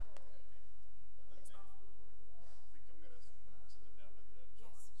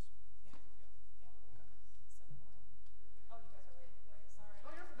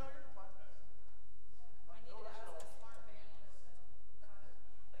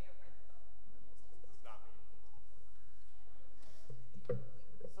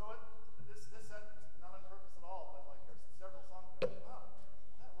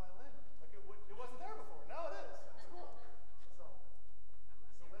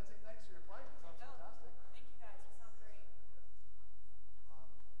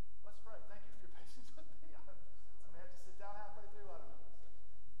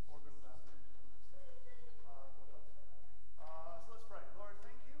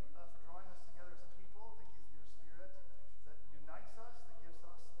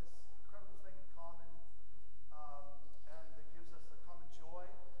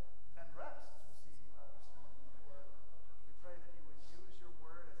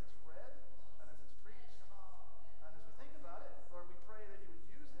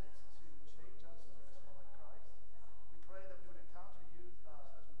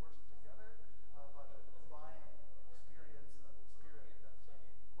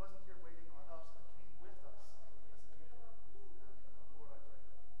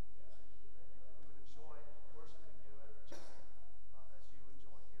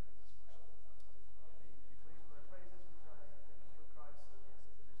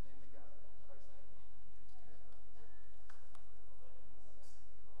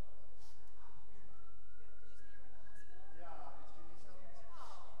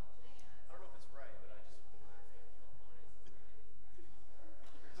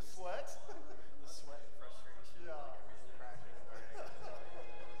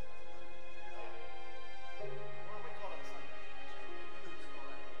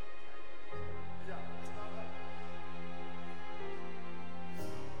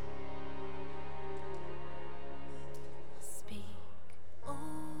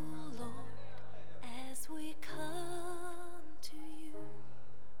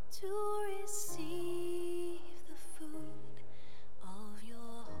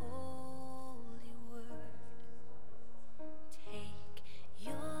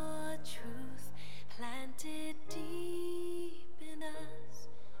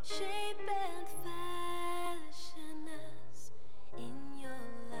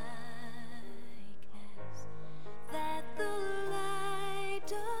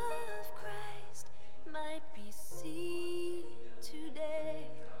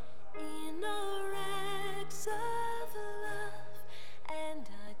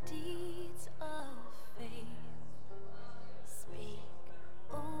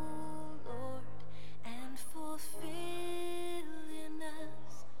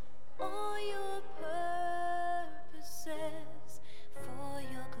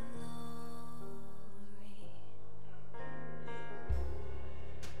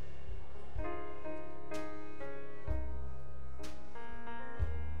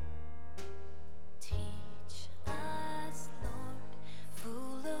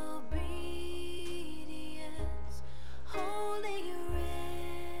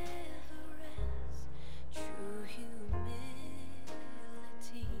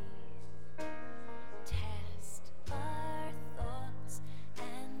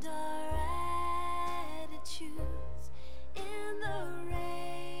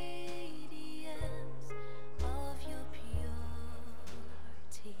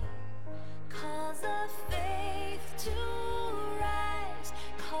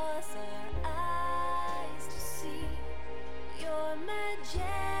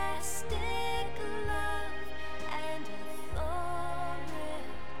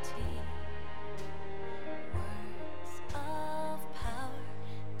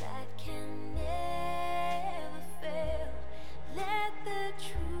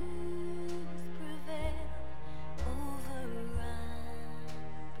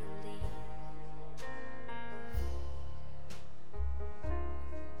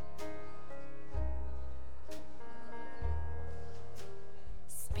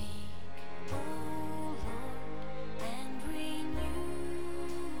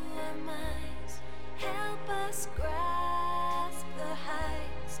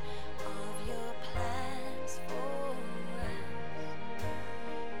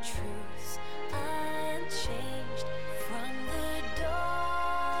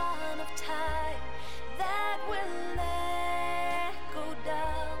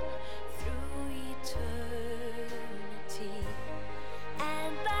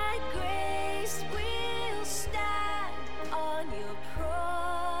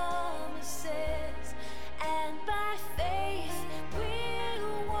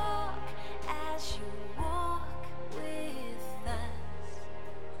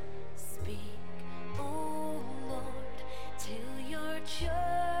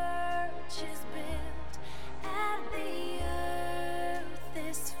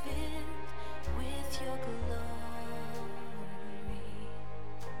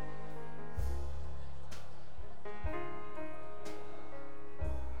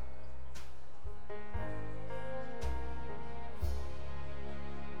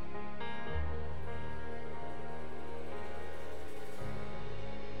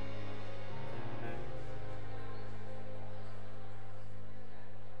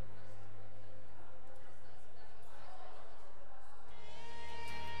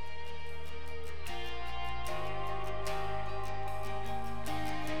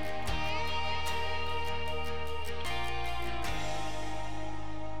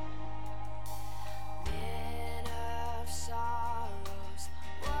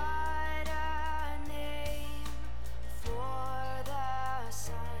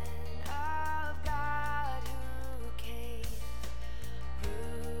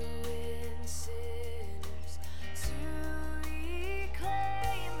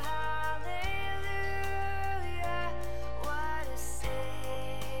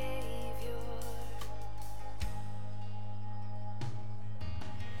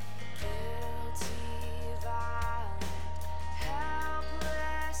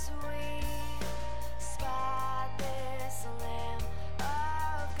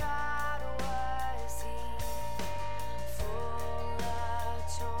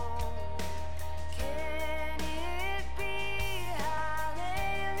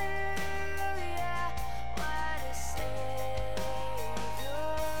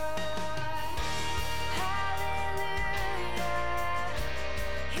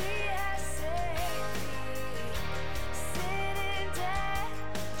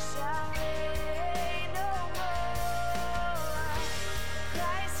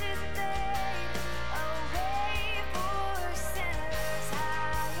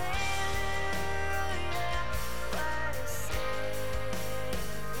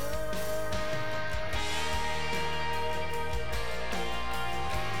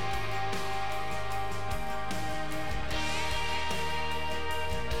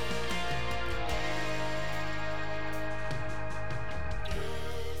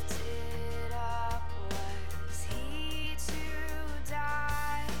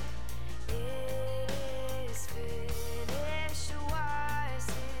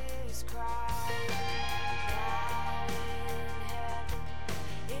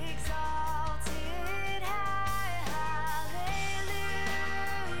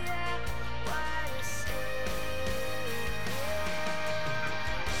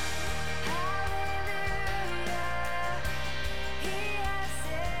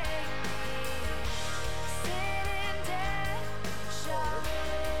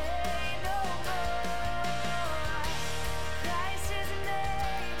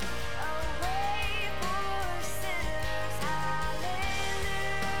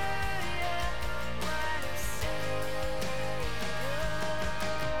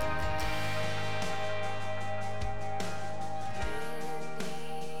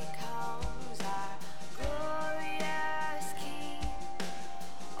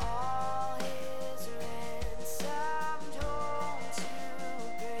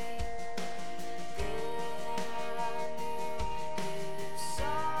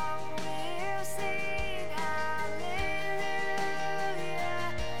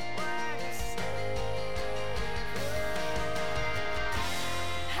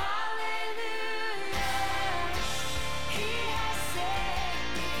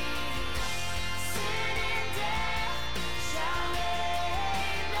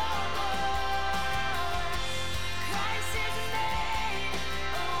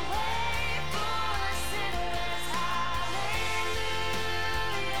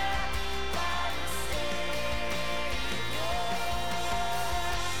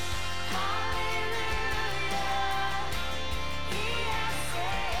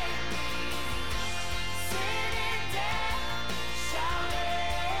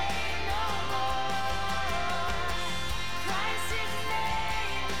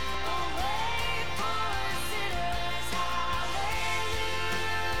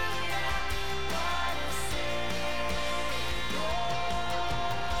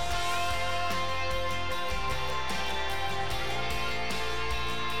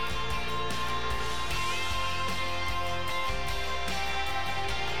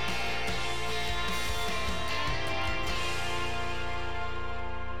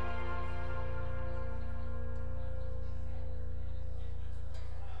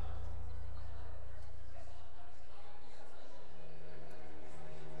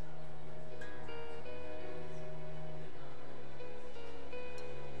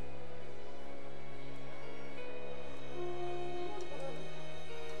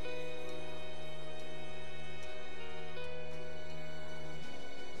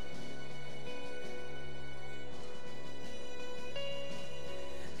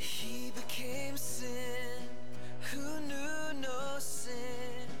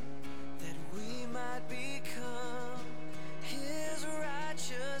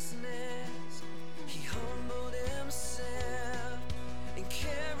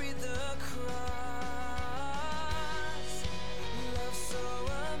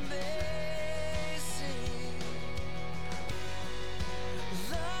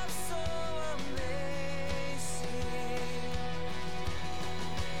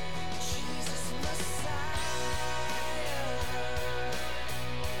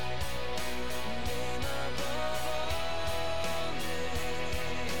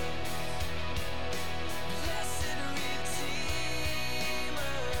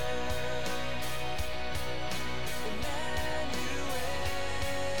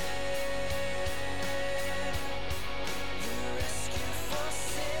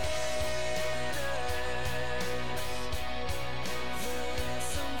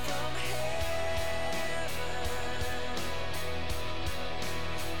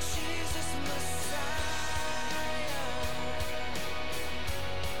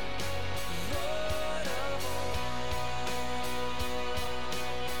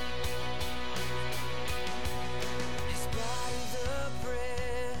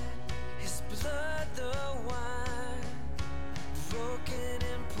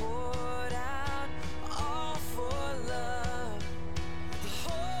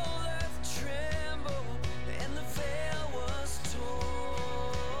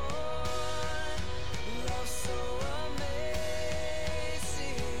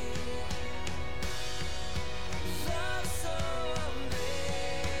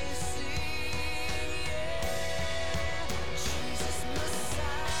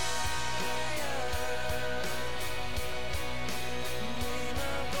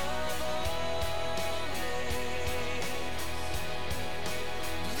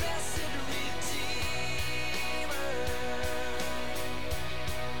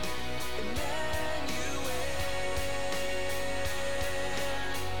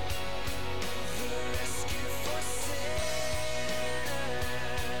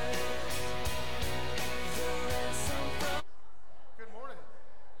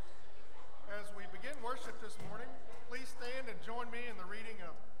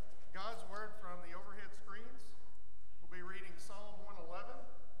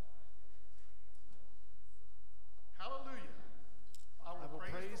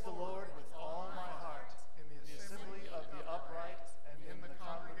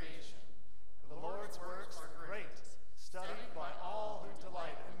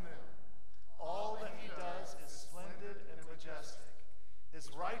His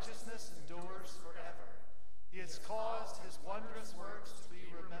righteousness endures forever. He has caused his wondrous works to be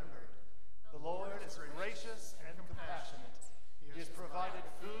remembered. The Lord is gracious and compassionate. He has provided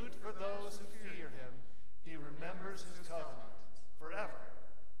food for those who fear him. He remembers his covenant forever.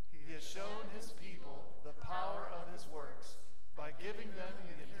 He has shown his people the power of his works by giving them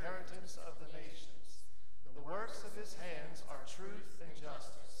the inheritance of the nations. The works of his hands are truth and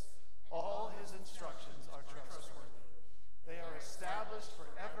justice. All his instructions are trustworthy. They are established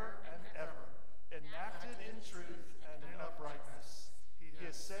forever and ever, enacted in truth and in uprightness. He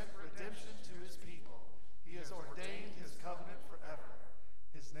has sent redemption to his people. He has ordained his covenant forever.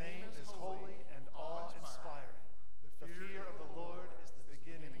 His name is holy and awe-inspiring. The fear of the Lord is the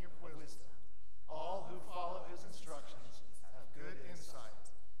beginning of wisdom. All who follow his instructions have good insight.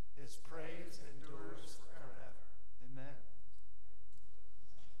 His praise endures forever. Amen.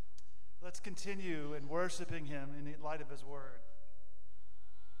 Let's continue in worshiping him in light of his word.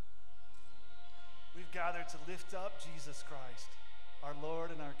 We've gathered to lift up Jesus Christ, our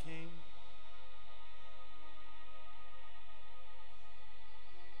Lord and our King.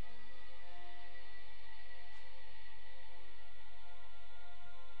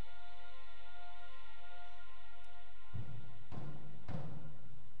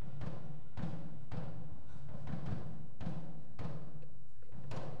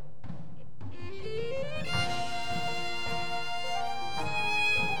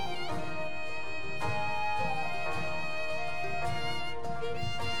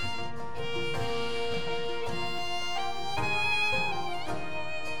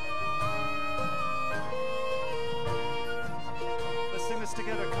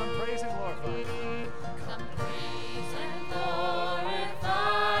 Together, come praise and glorify. Come praise and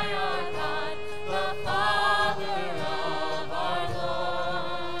glorify our God, the Father of our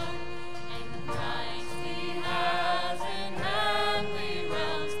Lord. In Christ he has in heavenly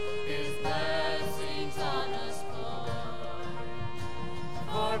realms his blessings on us poured.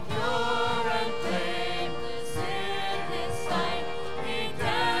 For pure and blameless in his sight, he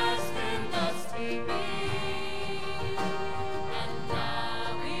destined us to be.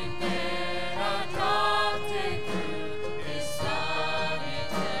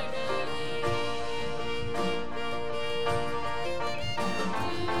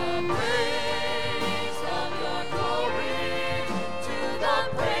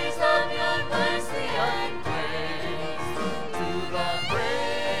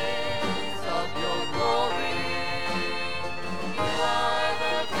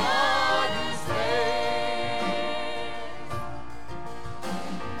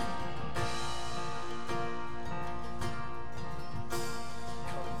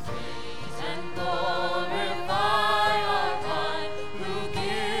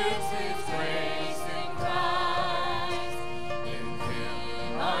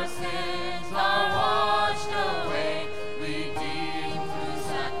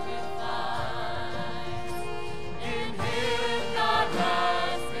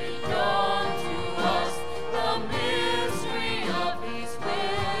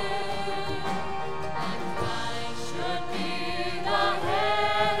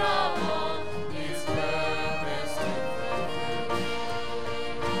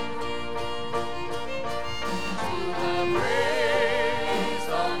 Praise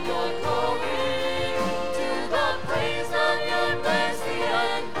of your glory.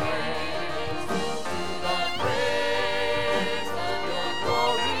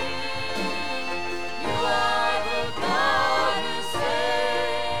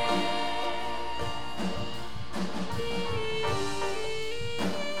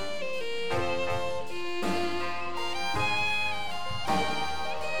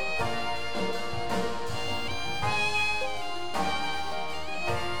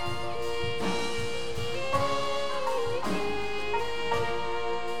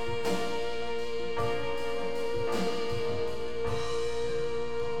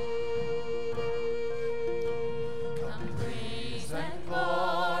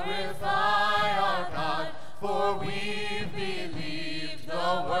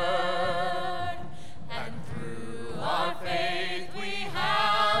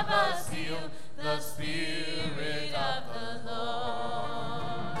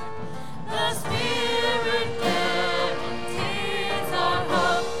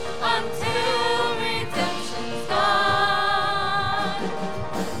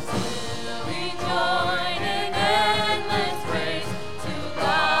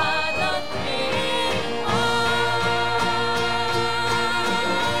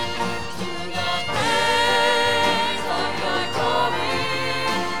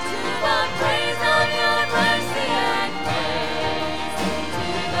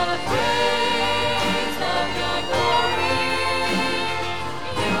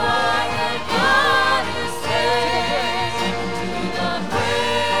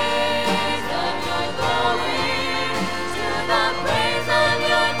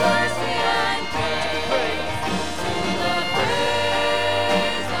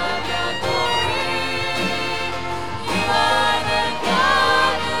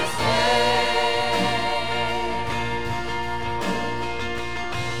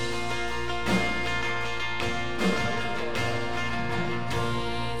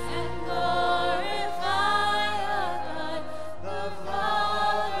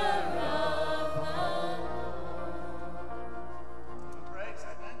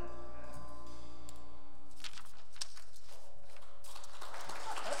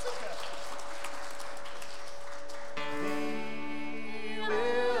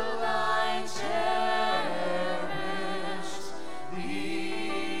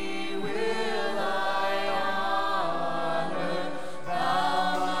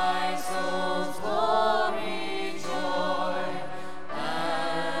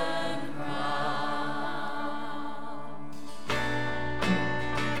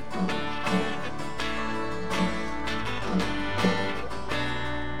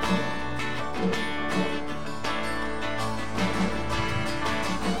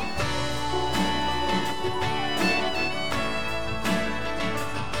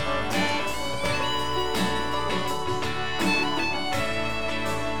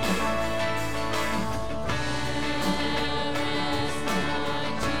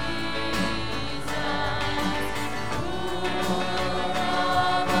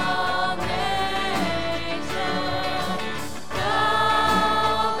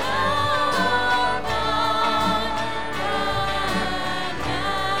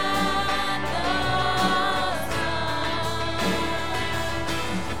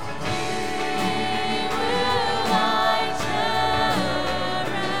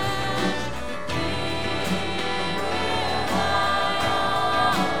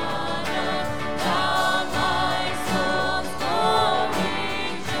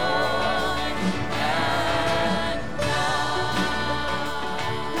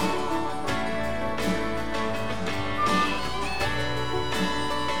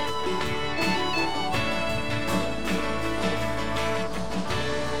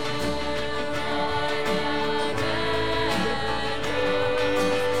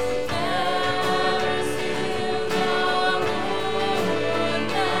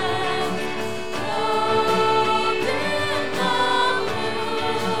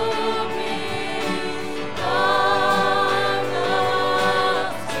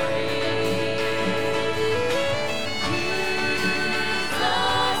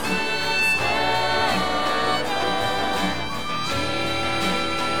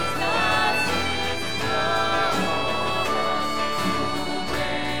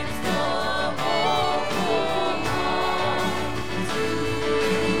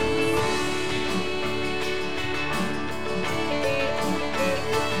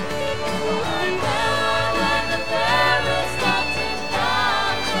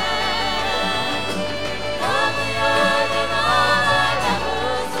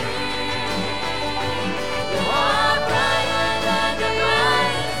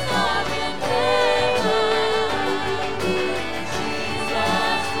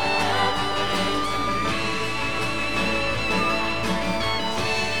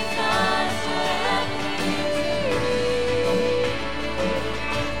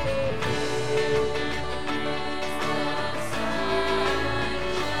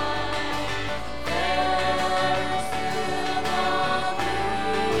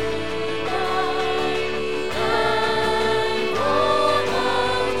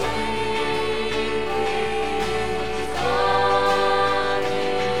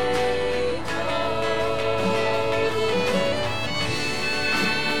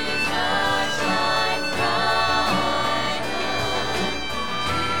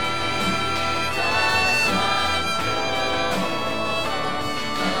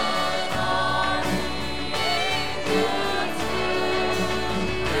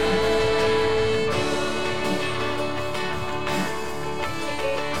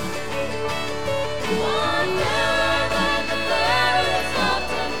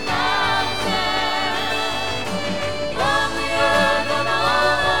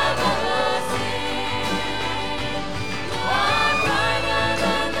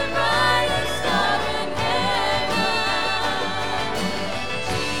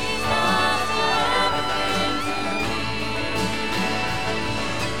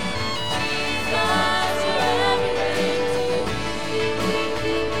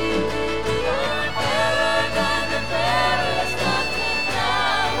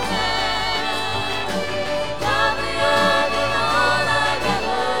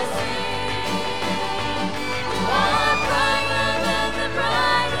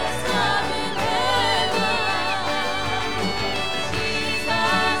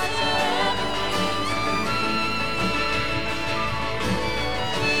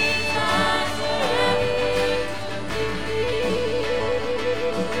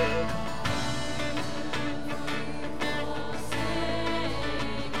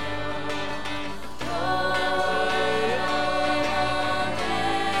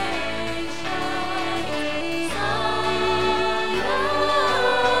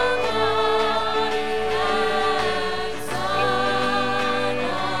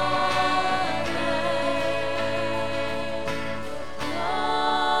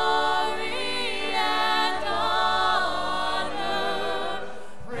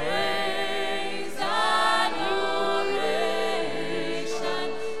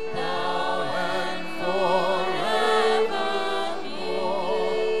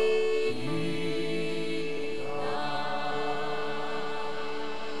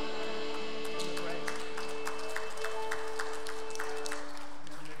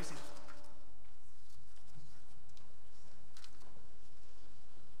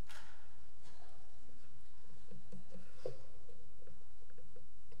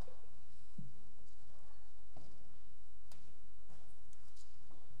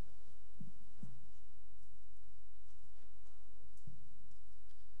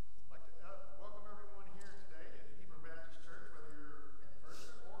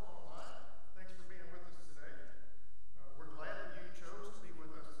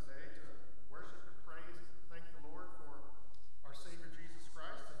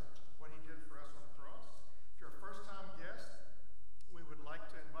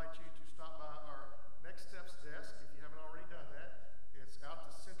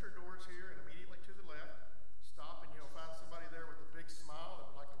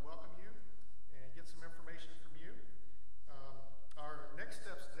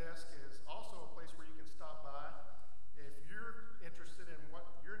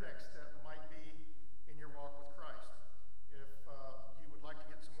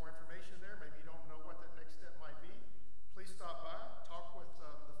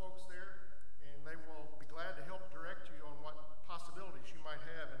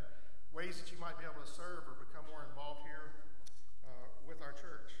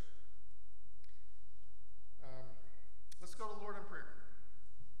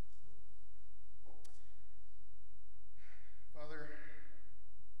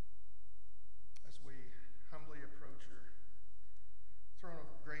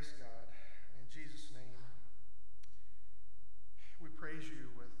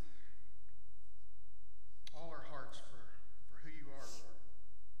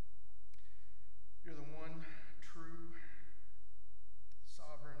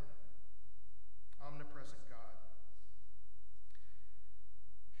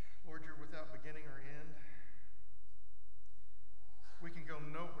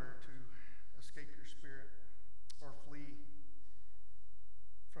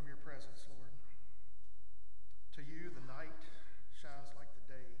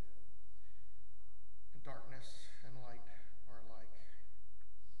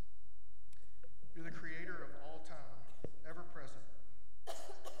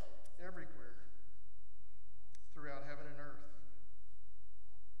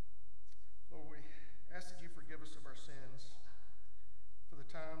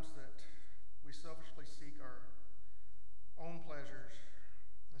 times that we selfishly seek our own pleasures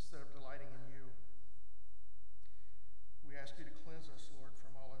instead of delighting in you. We ask you to cleanse us, Lord,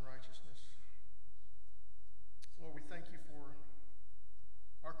 from all unrighteousness. Lord, we thank you for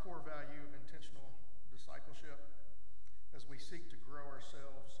our core value of intentional discipleship as we seek to grow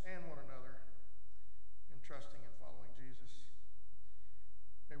ourselves and one another in trusting and following Jesus.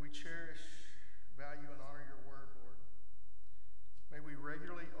 May we cherish, value, and honor your word, Lord. May we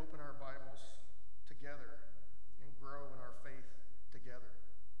regularly open our Bibles together and grow in our faith together.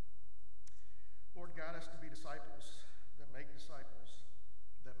 Lord, guide us to be disciples that make disciples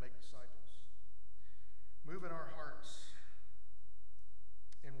that make disciples. Move in our hearts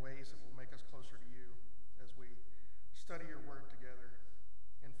in ways that will make us closer to you as we study your word together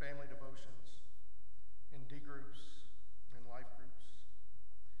in family devotions, in D groups, in life groups.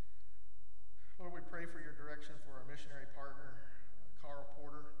 Lord, we pray for your direction for our missionary partner, Carl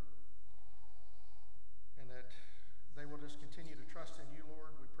Porter, and that they will just continue to trust in you,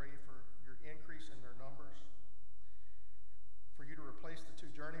 Lord. We pray for your increase in their numbers, for you to replace the 2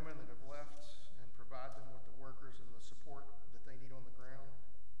 journeymen that have left and provide them with the workers and the support that they need on the ground.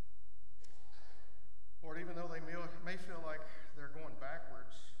 Lord, even though they may feel like they're going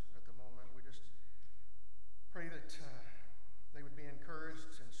backwards at the moment, we just pray that they would be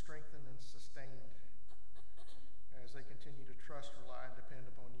encouraged and strengthened and sustained as they continue to trust, rely, and depend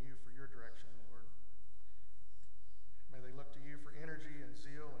upon you for your direction, Lord. May they look to you for energy and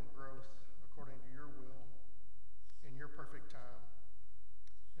zeal and growth according to your will in your perfect time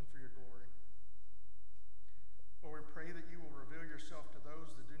and for your glory. Lord, we pray that you will reveal yourself to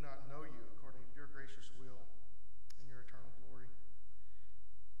those that do not know you according to your gracious will and your eternal glory.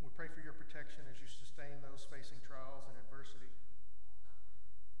 We pray for your protection as you sustain those facing trials and adversity.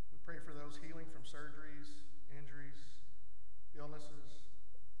 We pray for those healing from surgeries, injuries, illnesses,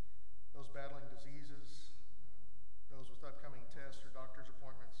 those battling diseases, those with upcoming tests or doctor's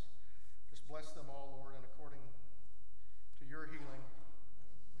appointments. Just bless them all, Lord, and according to your healing,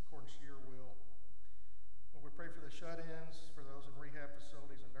 according to your will. Lord, we pray for the shut-ins, for those in rehab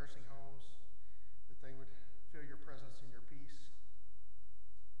facilities and nursing homes, that they would feel your presence and your peace.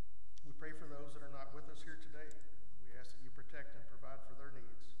 We pray for those that are not with us here today. We ask that you protect and provide for their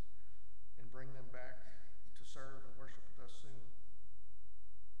needs and bring them back to serve and worship with us soon.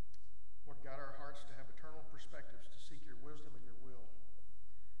 Lord, guide our hearts to have eternal perspectives, to seek your wisdom and your will,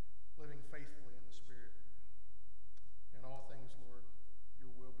 living faithfully in the Spirit. In all things, Lord,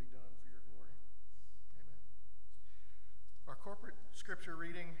 your will be done for your glory. Amen. Our corporate scripture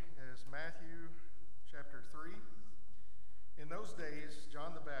reading is Matthew chapter 3. In those days,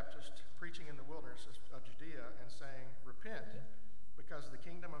 John the Baptist, preaching in the wilderness of Judea and saying, "Repent, because the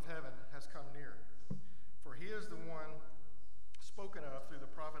kingdom of heaven has come near. For he is the one spoken of through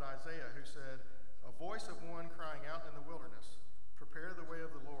the prophet Isaiah, who said, a voice of one crying out in the wilderness, prepare the way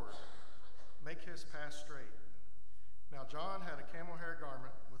of the Lord, make his path straight. Now John had a camel hair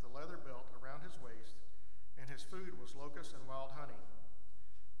garment with a leather belt around his waist, and his food was locusts and wild honey.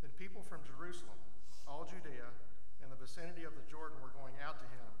 Then people from Jerusalem, all Judea, and the vicinity of the Jordan were going out to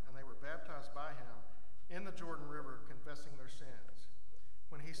him, and they were baptized by him in the Jordan River, confessing their sins.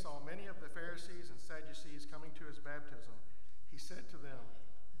 When he saw many of the Pharisees and Sadducees coming to his baptism, he said to them,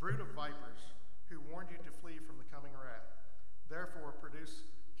 brood of vipers, who warned you to flee from the coming wrath. Therefore produce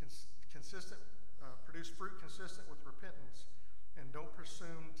fruit consistent with repentance, and don't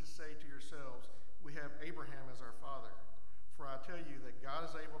presume to say to yourselves, we have Abraham as our father. For I tell you that God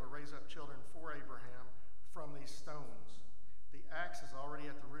is able to raise up children for Abraham from these stones. The axe is already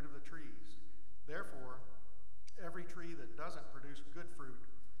at the root of the trees. Therefore, every tree that doesn't produce good fruit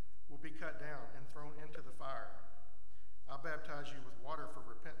will be cut down and thrown into the fire. I baptize you with water for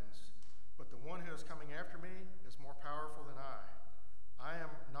repentance, but the one who is coming after me is more powerful than I. I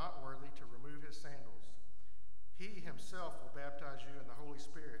am not worthy to remove his sandals. He himself will baptize you in the Holy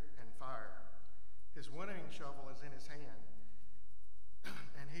Spirit and fire. His winnowing shovel is in his hand,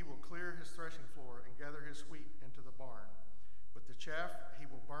 and he will clear his threshing floor and gather his wheat into the barn. But the chaff he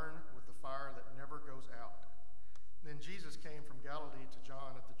will burn with the fire that never goes out. Then Jesus came from Galilee to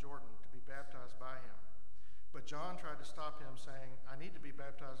John at the Jordan to be baptized by him. But John tried to stop him, saying, I need to be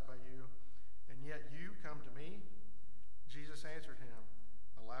baptized by you, and yet you come to me? Jesus answered him,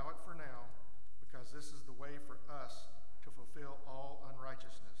 allow it for now, because this is the way for us to fulfill all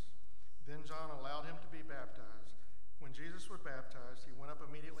unrighteousness. Then John allowed him to be baptized. When Jesus was baptized, he went up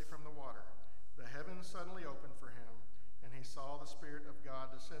immediately from the water. The heavens suddenly opened for him, and he saw the Spirit of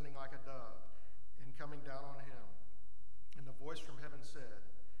God descending like a dove and coming down on him. And a voice from heaven said,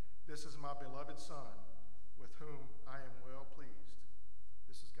 This is my beloved Son, with whom I am well pleased.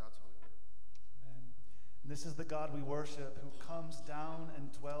 This is God's holy word. Amen. And this is the God we worship who comes down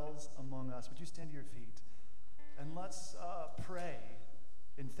and dwells among us. Would you stand to your feet? And let's pray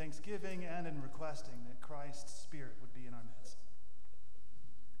in thanksgiving and in requesting that Christ's Spirit would be in our midst.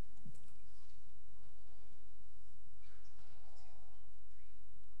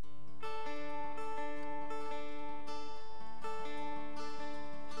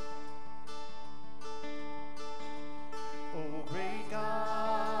 O great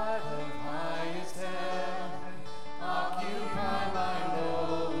God of highest heaven, occupy my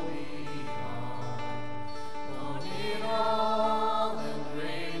lowly heart. Own it all and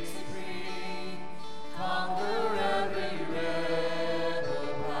reign supreme, conquer every realm.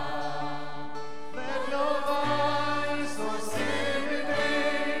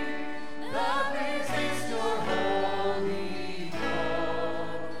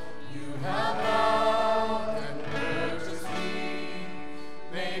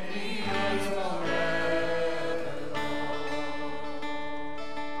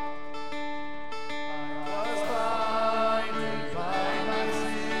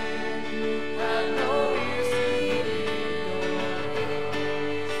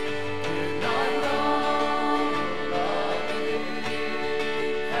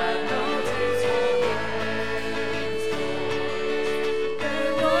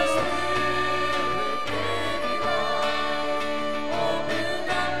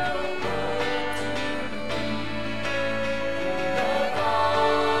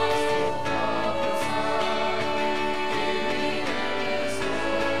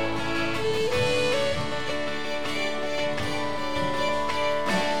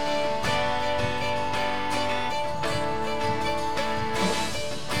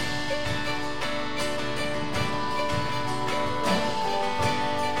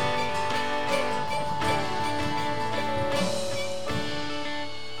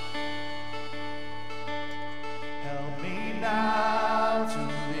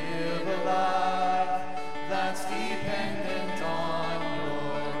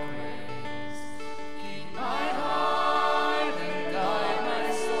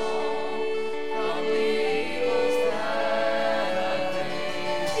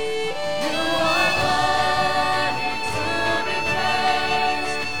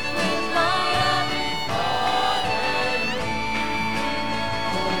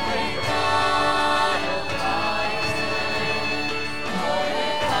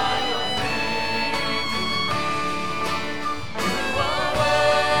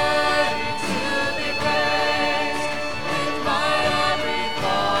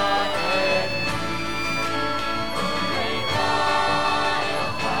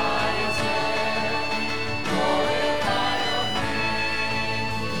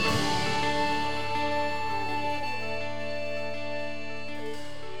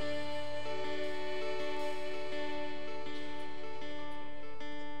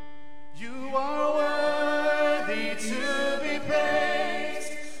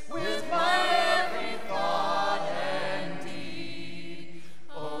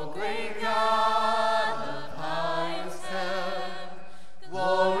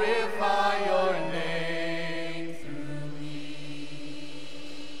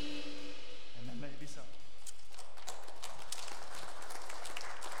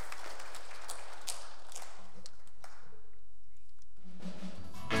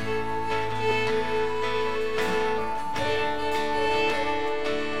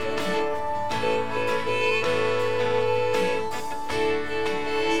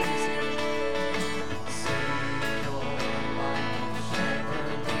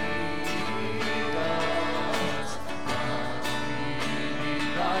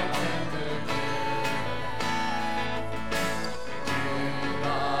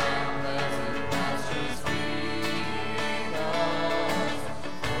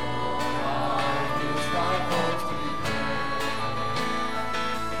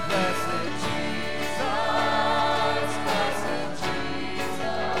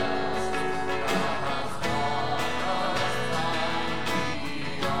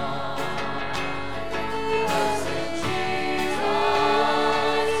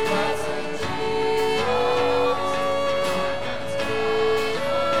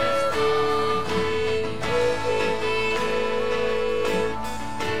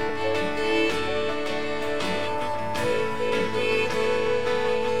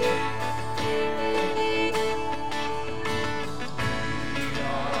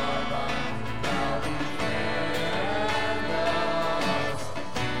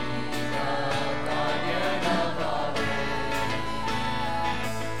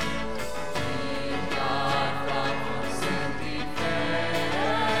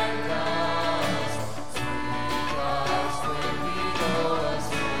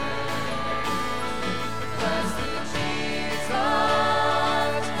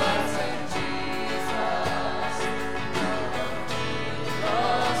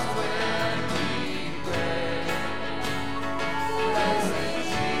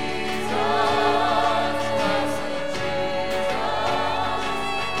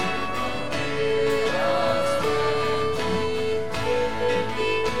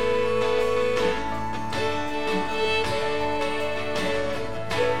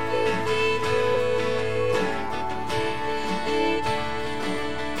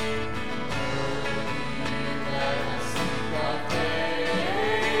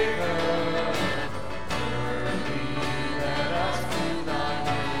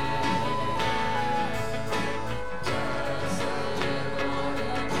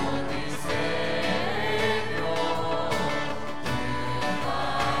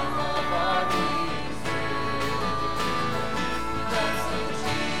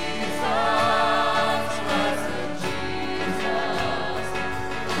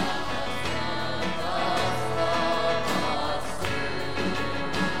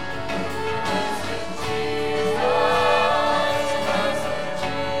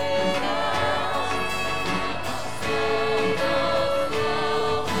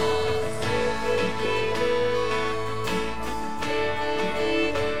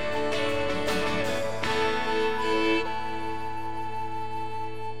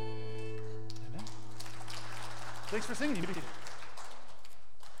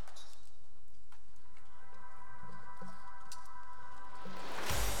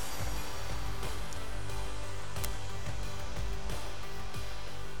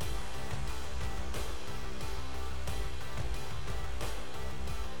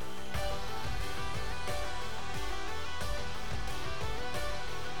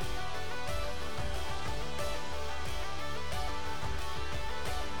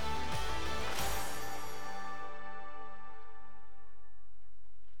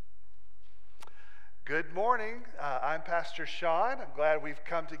 Good morning. I'm Pastor Sean. I'm glad we've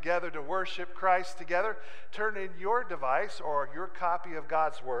come together to worship Christ together. Turn in your device or your copy of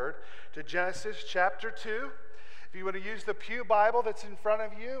God's Word to Genesis chapter 2. If you want to use the Pew Bible that's in front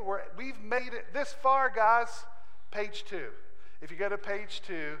of you, we've made it this far, guys. Page 2. If you go to page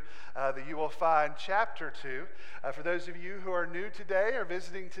 2, you will find chapter 2. For those of you who are new today or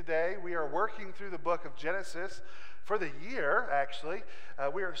visiting today, we are working through the book of Genesis for the year, actually.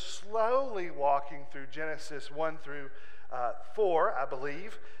 We are slowly walking through Genesis 1 through 4, I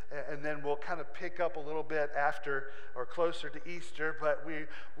believe, and then we'll kind of pick up a little bit after or closer to Easter, but we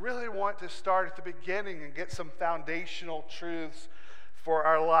really want to start at the beginning and get some foundational truths for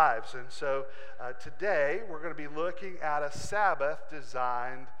our lives. And so today we're going to be looking at a Sabbath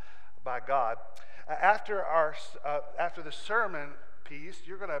designed by God. After the sermon piece,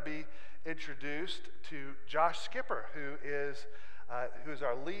 you're going to be introduced to Josh Skipper, who is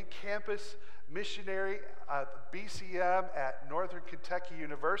our lead campus missionary at BCM at Northern Kentucky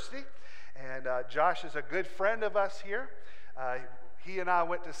University. And Josh is a good friend of us here. He and I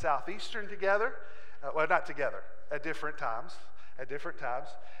went to Southeastern together. Well, not together, at different times.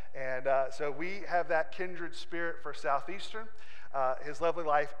 And so we have that kindred spirit for Southeastern. His lovely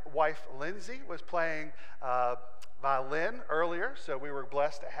wife, Lindsay, was playing violin earlier, so we were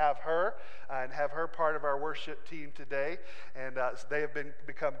blessed to have her and have her part of our worship team today. And they have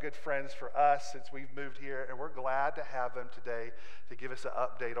become good friends for us since we've moved here, and we're glad to have them today to give us an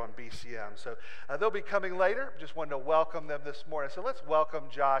update on BCM. So they'll be coming later. Just wanted to welcome them this morning. So let's welcome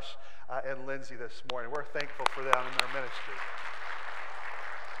Josh and Lindsay this morning. We're thankful for them and their ministry.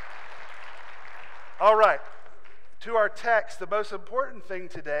 All right, to our text, the most important thing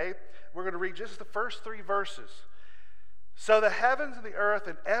today, we're going to read just the first 3 verses. So the heavens and the earth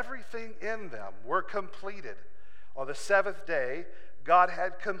and everything in them were completed. On the 7th day, God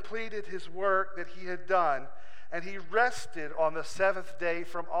had completed his work that he had done, and he rested on the 7th day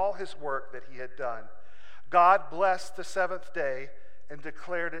from all his work that he had done. God blessed the 7th day and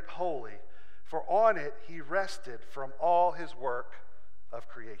declared it holy, for on it he rested from all his work of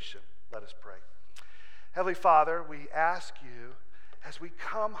creation. Let us pray. Heavenly Father, we ask you, as we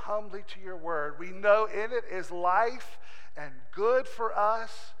come humbly to your word, we know in it is life and good for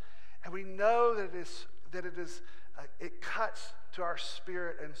us, and we know that it cuts to our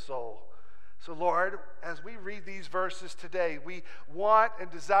spirit and soul. So Lord, as we read these verses today, we want and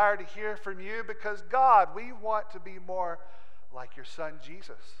desire to hear from you because God, we want to be more like your son Jesus.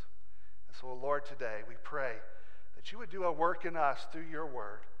 And so Lord, today we pray that you would do a work in us through your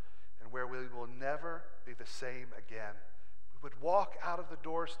word, and where we will never be the same again. We would walk out of the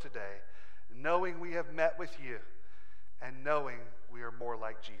doors today knowing we have met with you and knowing we are more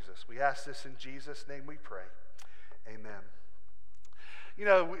like Jesus. We ask this in Jesus' name we pray. Amen. You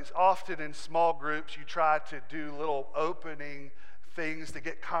know, often in small groups you try to do little opening things to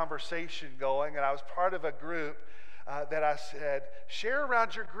get conversation going, and I was part of a group that I said, share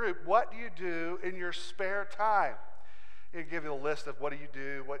around your group, what do you do in your spare time? It give you a list of what do you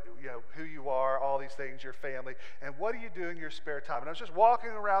do, who you are, all these things, your family, and what do you do in your spare time? And I was just walking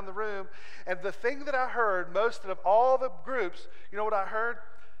around the room, and the thing that I heard most of all the groups, you know what I heard?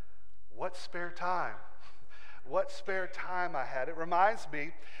 What spare time? What spare time I had. It reminds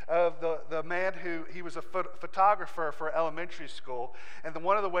me of the man he was a photographer for elementary school, and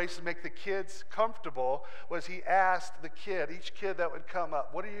one of the ways to make the kids comfortable was he asked each kid that would come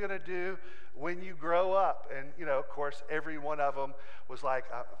up, what are you going to do when you grow up? And, of course, every one of them was like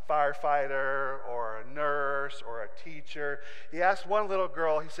a firefighter or a nurse or a teacher. He asked one little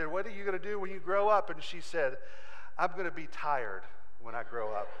girl, he said, what are you going to do when you grow up? And she said, I'm going to be tired when I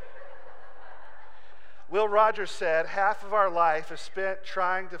grow up. Will Rogers said, half of our life is spent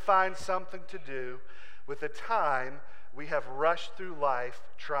trying to find something to do with the time we have rushed through life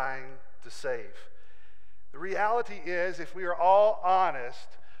trying to save. The reality is, if we are all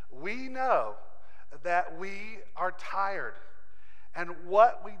honest, we know that we are tired, and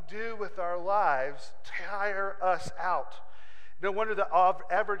what we do with our lives tire us out. No wonder the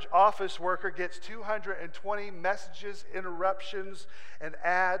average office worker gets 220 messages, interruptions, and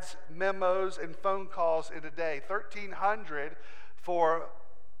ads, memos, and phone calls in a day. 1,300 for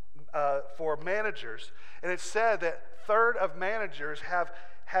managers. And it's said that a third of managers have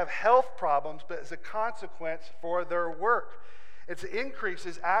health problems, but as a consequence for their work. Its increase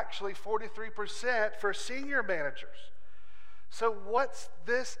is actually 43% for senior managers. So what's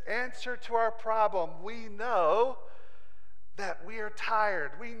this answer to our problem? We know that we are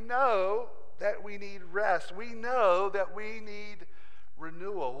tired. We know that we need rest. We know that we need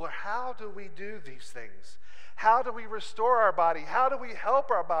renewal. Well, how do we do these things? How do we restore our body? How do we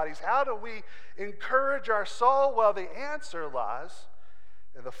help our bodies? How do we encourage our soul? Well, the answer lies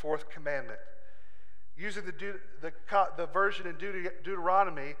in the fourth commandment. Using the version in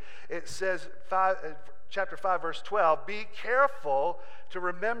Deuteronomy, it says, chapter 5, verse 12, be careful to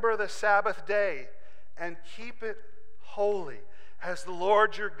remember the Sabbath day and keep it holy, as the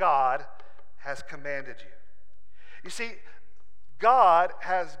Lord your God has commanded you. You see, God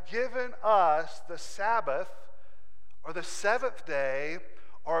has given us the Sabbath, or the seventh day,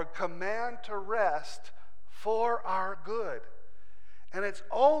 or a command to rest for our good. And it's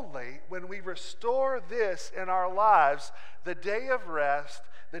only when we restore this in our lives, the day of rest,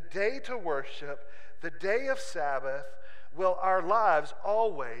 the day to worship, the day of Sabbath, will our lives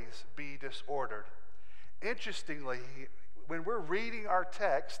always be disordered. Interestingly, when we're reading our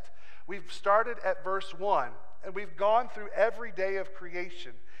text, we've started at verse 1, and we've gone through every day of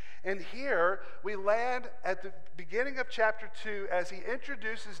creation. And here we land at the beginning of chapter 2 as he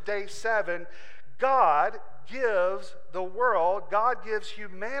introduces day 7. God gives the world, God gives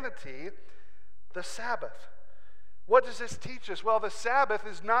humanity the Sabbath. What does this teach us? Well, the Sabbath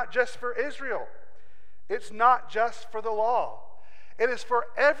is not just for Israel. It's not just for the law. It is for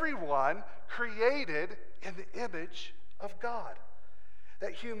everyone created in the image of God.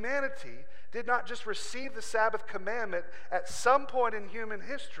 That humanity did not just receive the Sabbath commandment at some point in human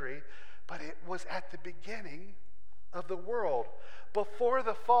history, but it was at the beginning of the world, before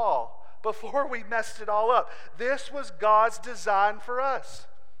the fall, before we messed it all up. This was God's design for us.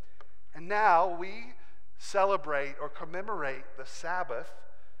 And now we celebrate or commemorate the Sabbath,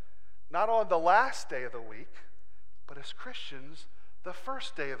 not on the last day of the week, but as Christians, the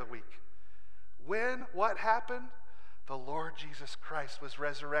first day of the week. When what happened? The Lord Jesus Christ was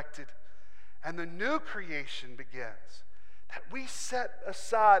resurrected, and the new creation begins. That we set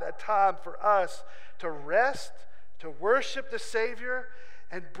aside a time for us to rest, to worship the Savior,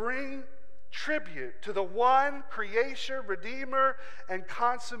 and bring tribute to the one creator, redeemer, and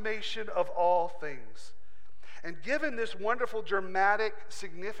consummation of all things. And given this wonderful dramatic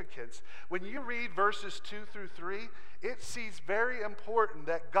significance, when you read verses 2 through 3, it seems very important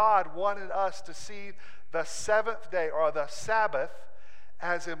that God wanted us to see the seventh day, or the Sabbath,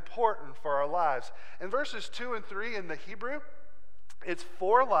 as important for our lives. In verses 2 and 3 in the Hebrew, it's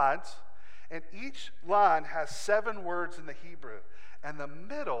 4 lines, and each line has 7 words in the Hebrew. And the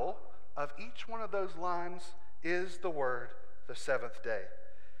middle of each one of those lines is the word, the seventh day.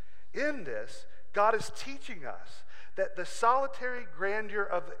 In this, God is teaching us that the solitary grandeur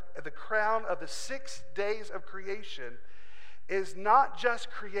of the crown of the 6 days of creation is not just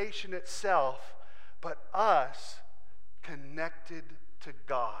creation itself, but us connected to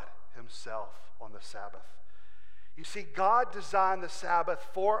God himself on the Sabbath. You see, God designed the Sabbath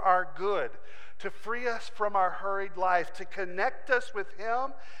for our good, to free us from our hurried life, to connect us with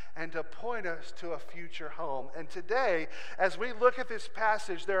him, and to point us to a future home. And today, as we look at this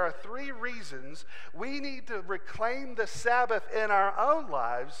passage, there are 3 reasons we need to reclaim the Sabbath in our own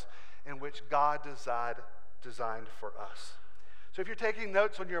lives, in which God designed for us. So if you're taking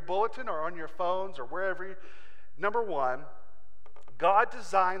notes on your bulletin or on your phones or wherever, number 1, God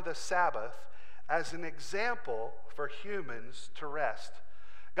designed the Sabbath as an example for humans to rest.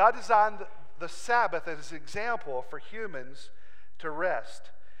 God designed the Sabbath as an example for humans to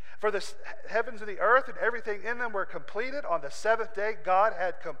rest. For the heavens and the earth and everything in them were completed. On the 7th day, God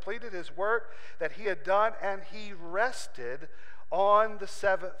had completed his work that he had done, and he rested on the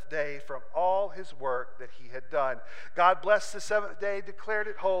 7th day from all his work that he had done. God blessed the 7th day, declared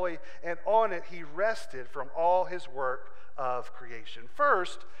it holy, and on it he rested from all his work of creation.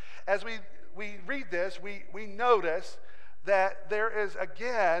 First, as we read this, we notice that there is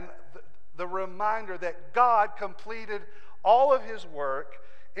again the reminder that God completed all of his work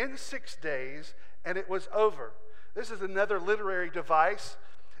in 6 days, and it was over. This is another literary device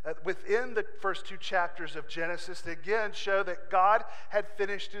within the first 2 chapters of Genesis that again show that God had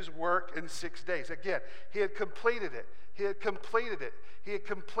finished his work in 6 days. Again, he had completed it. He had completed it. He had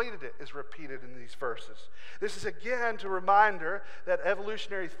completed it is repeated in these verses. This is again a reminder that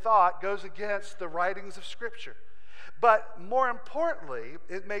evolutionary thought goes against the writings of Scripture. But more importantly,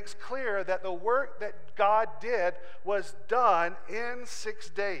 it makes clear that the work that God did was done in 6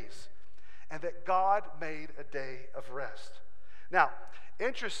 days, and that God made a day of rest. Now,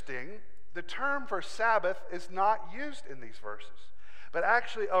 interesting, the term for Sabbath is not used in these verses, but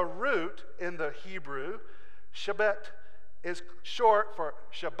actually a root in the Hebrew, Shabbat, is short for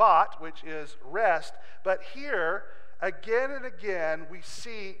Shabbat, which is rest. But here, again and again, we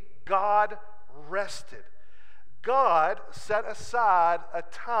see God rested. God set aside a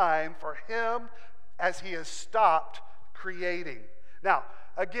time for him as he has stopped creating. Now,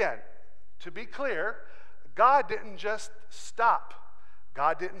 again, to be clear, God didn't just stop.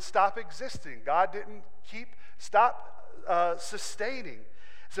 God didn't stop existing. God didn't stop sustaining.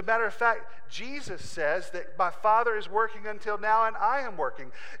 As a matter of fact, Jesus says that my Father is working until now and I am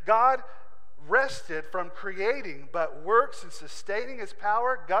working. God rested from creating, but works in sustaining his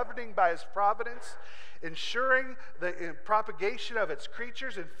power, governing by his providence, ensuring the propagation of its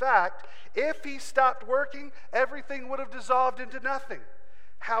creatures. In fact, if he stopped working, everything would have dissolved into nothing.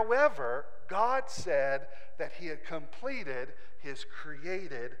 However, God said that he had completed his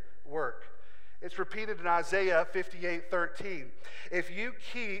created work. It's repeated in Isaiah 58:13. If you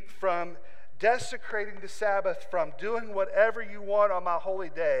keep from desecrating the Sabbath, from doing whatever you want on my holy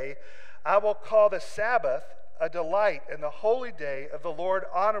day, I will call the Sabbath a delight and the holy day of the Lord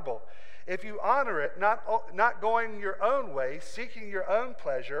honorable. If you honor it, not going your own way, seeking your own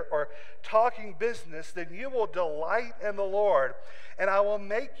pleasure, or talking business, then you will delight in the Lord. And I will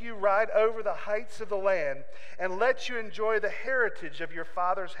make you ride over the heights of the land and let you enjoy the heritage of your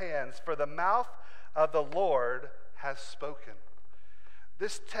father's hands, for the mouth of the Lord has spoken.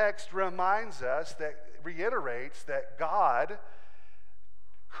 This text reminds us, reiterates that God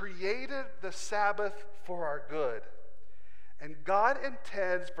created the Sabbath for our good. And God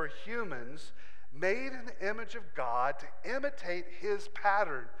intends for humans made in the image of God to imitate his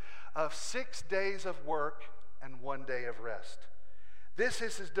pattern of 6 days of work and 1 day of rest. This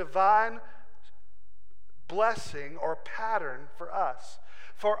is his divine blessing or pattern for us.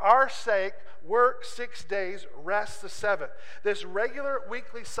 For our sake, work 6 days, rest the seventh. This regular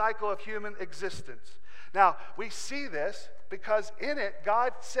weekly cycle of human existence. Now, we see this because in it,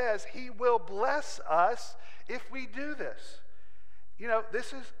 God says he will bless us if we do this. You know,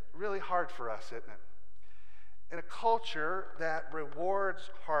 this is really hard for us, isn't it? In a culture that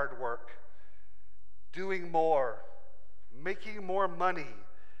rewards hard work, doing more, making more money,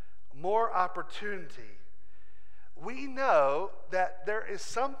 more opportunity, we know that there is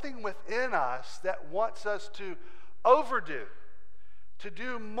something within us that wants us to overdo, to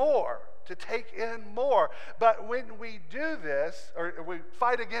do more, to take in more. But when we do this, or we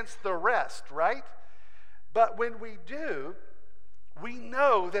fight against the rest, right? But when we do, we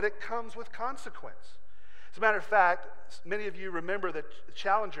know that it comes with consequence. As a matter of fact, many of you remember the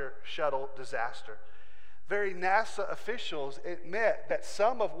Challenger shuttle disaster. Very NASA officials admit that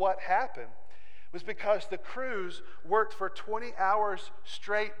some of what happened was because the crews worked for 20 hours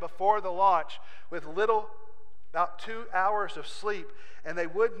straight before the launch with about 2 hours of sleep, and they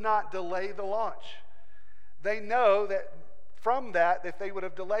would not delay the launch. They know that from that, if they would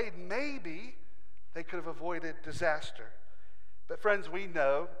have delayed, maybe they could have avoided disaster. But friends, we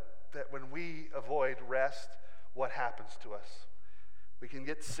know that when we avoid rest, what happens to us? We can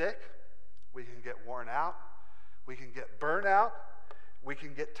get sick, we can get worn out, we can get burnt out, we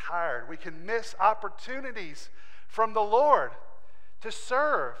can get tired, we can miss opportunities from the Lord to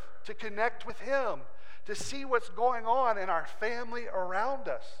serve, to connect with him, to see what's going on in our family around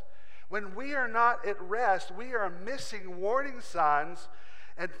us. When we are not at rest, we are missing warning signs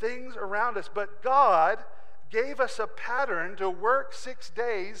and things around us. But God gave us a pattern to work 6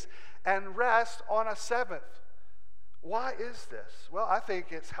 days and rest on a seventh. Why is this? Well, I think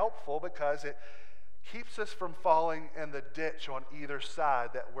it's helpful because it keeps us from falling in the ditch on either side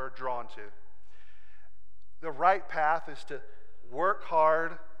that we're drawn to. The right path is to work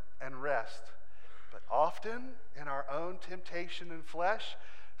hard and rest. But often in our own temptation and flesh,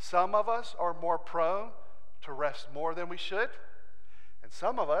 some of us are more prone to rest more than we should. And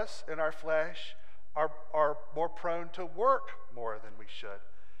some of us in our flesh are more prone to work more than we should.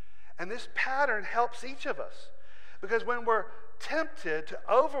 And this pattern helps each of us. Because when we're tempted to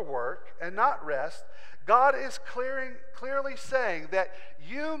overwork and not rest, God is clearly saying that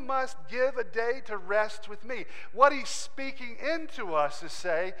you must give a day to rest with me. What he's speaking into us is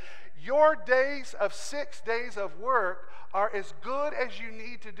say, your days of 6 days of work are as good as you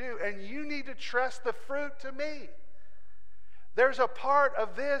need to do, and you need to trust the fruit to me. There's a part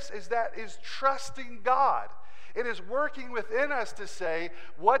of this is trusting God. It is working within us to say,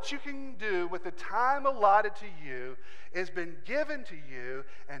 what you can do with the time allotted to you has been given to you,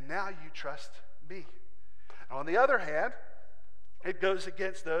 and now you trust me. And on the other hand, it goes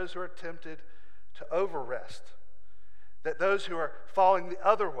against those who are tempted to overrest. That those who are falling the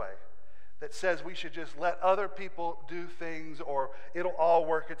other way, that says we should just let other people do things or it'll all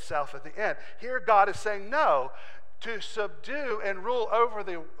work itself at the end. Here God is saying, no, to subdue and rule over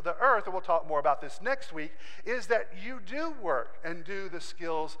the earth, and we'll talk more about this next week, is that you do work and do the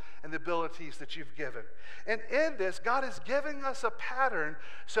skills and the abilities that you've given. And in this, God is giving us a pattern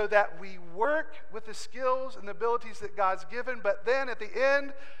so that we work with the skills and the abilities that God's given, but then at the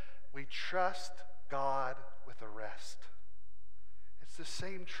end, we trust God with the rest. It's the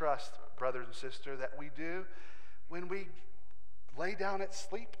same trust, brothers and sisters, that we do when we lay down at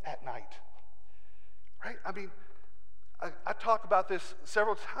sleep at night. Right? I mean, I talk about this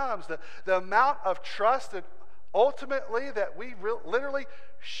several times. The amount of trust that ultimately that we literally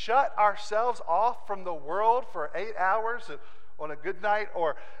shut ourselves off from the world for 8 hours on a good night,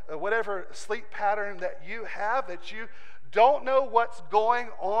 or whatever sleep pattern that you have, that you don't know what's going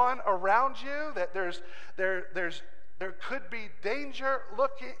on around you, that there could be danger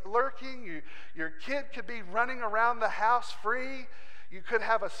lurking. Your kid could be running around the house free. You could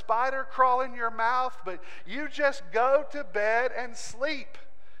have a spider crawl in your mouth, but you just go to bed and sleep.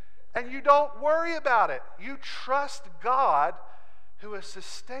 And you don't worry about it. You trust God who is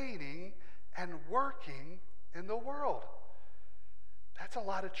sustaining and working in the world. That's a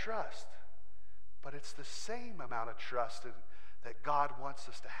lot of trust. But it's the same amount of trust that God wants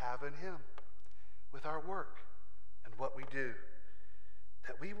us to have in Him with our work and what we do.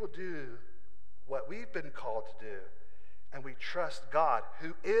 That we will do what we've been called to do. And we trust God,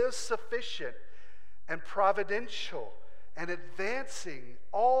 who is sufficient and providential and advancing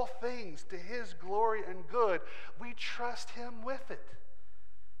all things to His glory and good. We trust Him with it.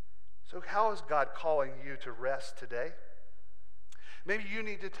 So how is God calling you to rest today? Maybe you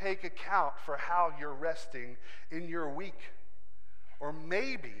need to take account for how you're resting in your week. Or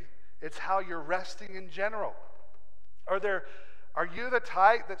maybe it's how you're resting in general. Are you the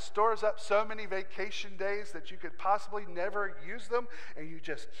type that stores up so many vacation days that you could possibly never use them, and you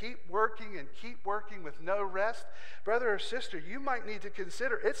just keep working with no rest? Brother or sister, you might need to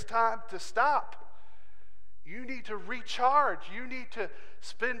consider it's time to stop. You need to recharge. You need to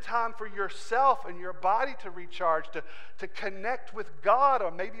spend time for yourself and your body to recharge, to connect with God,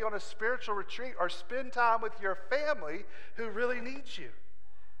 or maybe on a spiritual retreat, or spend time with your family who really needs you.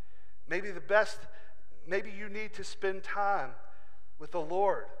 Maybe you need to spend time with the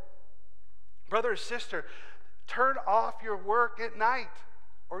Lord. Brother or sister, turn off your work at night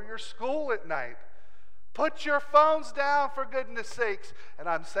or your school at night. Put your phones down, for goodness sakes. And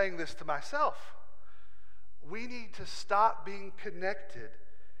I'm saying this to myself. We need to stop being connected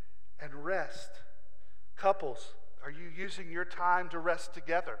and rest. Couples, are you using your time to rest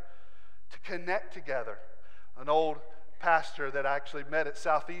together, to connect together? An old pastor that I actually met at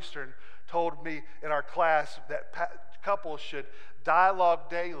Southeastern told me in our class that couples should dialogue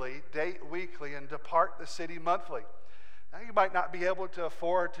daily, date weekly, and depart the city monthly. Now, you might not be able to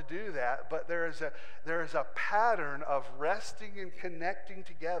afford to do that, but there is a pattern of resting and connecting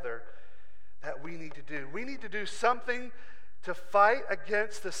together that we need to do. We need to do something to fight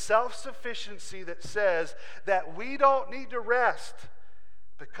against the self-sufficiency that says that we don't need to rest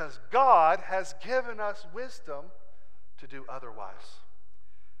because God has given us wisdom to do otherwise.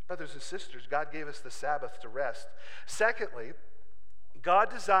 Brothers and sisters, God gave us the Sabbath to rest. Secondly,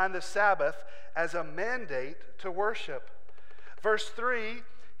 God designed the Sabbath as a mandate to worship. Verse 3,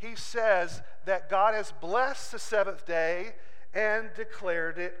 he says that God has blessed the seventh day and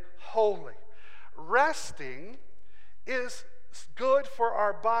declared it holy. Resting is good for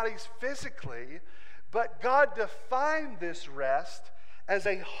our bodies physically, but God defined this rest as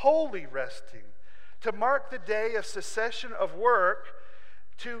a holy resting, to mark the day of cessation of work,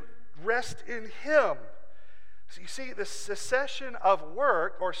 to rest in Him. So you see, the cessation of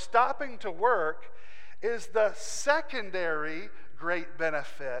work, or stopping to work, is the secondary great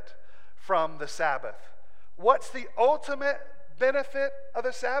benefit from the Sabbath. What's the ultimate benefit of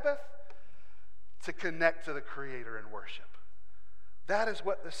the Sabbath? To connect to the Creator in worship. That is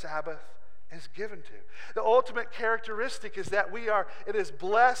what the Sabbath is given to. The ultimate characteristic is that it is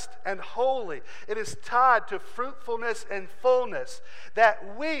blessed and holy. It is tied to fruitfulness and fullness.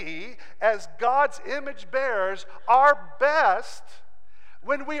 That we, as God's image bearers, are best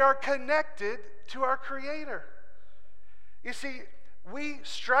when we are connected to our Creator. You see, we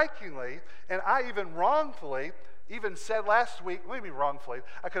strikingly, and I even wrongfully, even said last week, maybe wrongfully,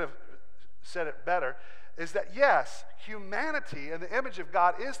 I could have said it better, is that yes, humanity and the image of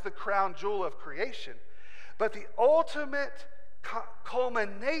God is the crown jewel of creation, but the ultimate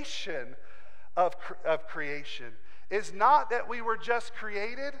culmination of creation is not that we were just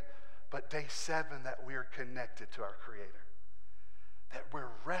created, but day 7 that we are connected to our Creator, that we're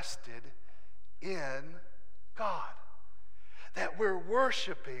rested in God, that we're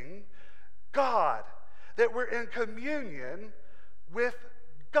worshiping God, that we're in communion with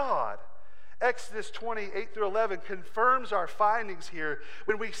God. Exodus 28 through 11 confirms our findings here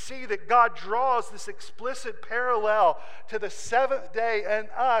when we see that God draws this explicit parallel to the seventh day and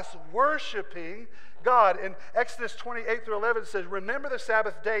us worshiping God. In Exodus 28 through 11 it says, remember the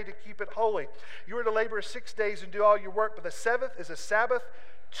Sabbath day to keep it holy. You are to labor 6 days and do all your work, but the seventh is a Sabbath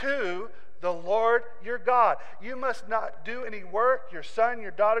to the Lord your God. You must not do any work, your son,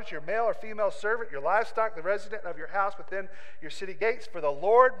 your daughters, your male or female servant, your livestock, the resident of your house within your city gates. For the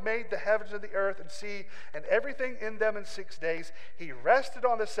Lord made the heavens and the earth and sea and everything in them in 6 days. He rested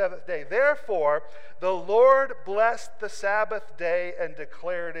on the seventh day. Therefore, the Lord blessed the Sabbath day and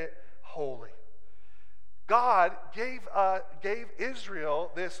declared it holy. God gave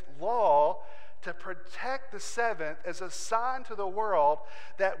Israel this law to protect the seventh as a sign to the world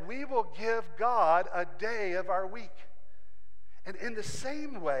that we will give God a day of our week. And in the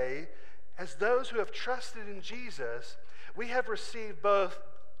same way as those who have trusted in Jesus, we have received both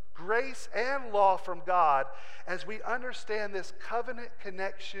grace and law from God as we understand this covenant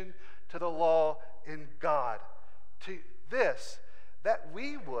connection to the law in God. To this, that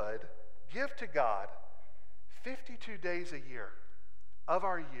we would give to God 52 days a year of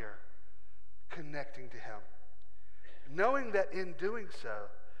our year connecting to Him, knowing that in doing so,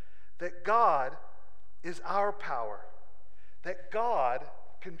 that God is our power, that God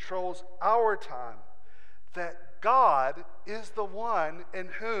controls our time, that God is the one in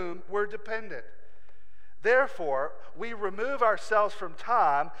whom we're dependent. Therefore, we remove ourselves from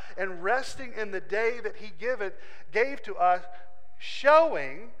time and resting in the day that He gave to us,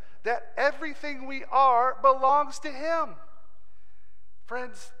 showing that everything we are belongs to Him.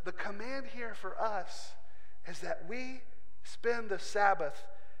 Friends, the command here for us is that we spend the Sabbath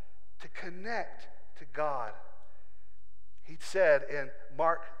to connect to God. He said in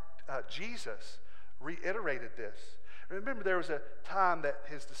Mark, Jesus reiterated this. Remember, there was a time that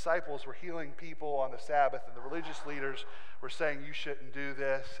His disciples were healing people on the Sabbath, and the religious leaders were saying, you shouldn't do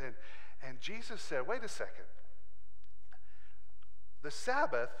this. And Jesus said, wait a second. The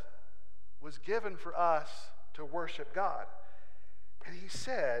Sabbath was given for us to worship God. And He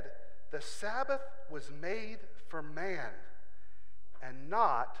said, the Sabbath was made for man, and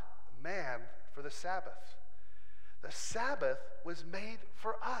not man for the Sabbath. The Sabbath was made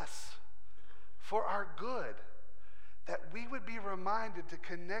for us, for our good, that we would be reminded to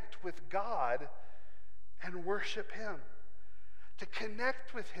connect with God and worship Him, to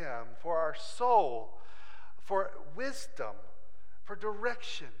connect with Him for our soul, for wisdom, for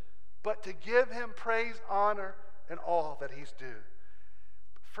direction, but to give Him praise, honor, and all that He's due.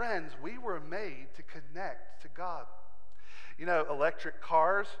 Friends, we were made to connect to God. You know, electric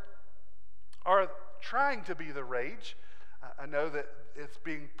cars are trying to be the rage. I know that it's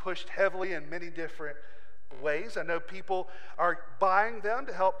being pushed heavily in many different ways. I know people are buying them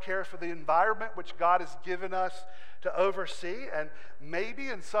to help care for the environment which God has given us to oversee, and maybe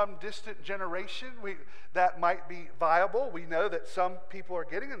in some distant generation that might be viable. We know that some people are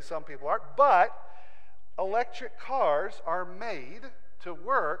getting and some people aren't, but electric cars are made to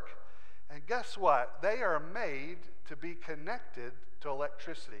work, and guess what? They are made to be connected to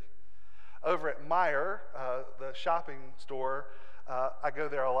electricity. Over at Meijer, the shopping store, I go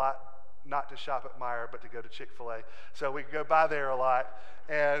there a lot, not to shop at Meijer, but to go to Chick-fil-A. So we go by there a lot,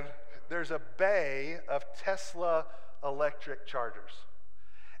 and there's a bay of Tesla electric chargers.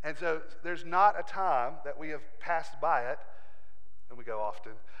 And so there's not a time that we have passed by it, and we go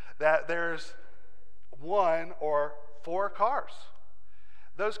often, that there's 1 or 4 cars.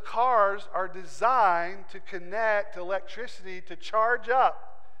 Those cars are designed to connect to electricity to charge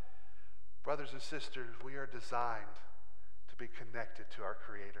up. Brothers and sisters, we are designed to be connected to our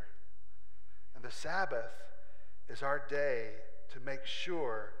Creator. And the Sabbath is our day to make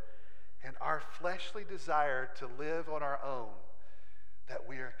sure in our fleshly desire to live on our own that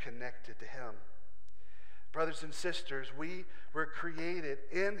we are connected to Him. Brothers and sisters, we were created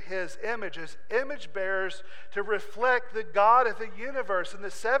in His image as image bearers to reflect the God of the universe. And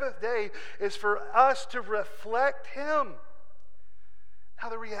the seventh day is for us to reflect Him. Now,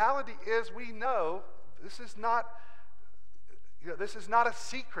 the reality is we know this is not a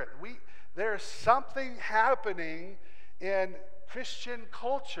secret. There's something happening in Christian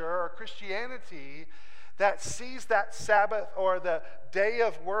culture or Christianity that sees that Sabbath or the day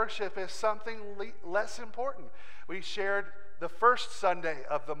of worship as something less important. We shared the first Sunday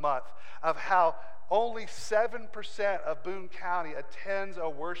of the month of how only 7% of Boone County attends a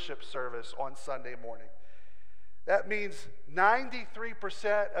worship service on Sunday morning. That means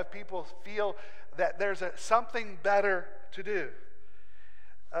 93% of people feel that there's something better to do.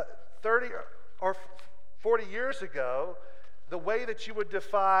 30 or 40 years ago, the way that you would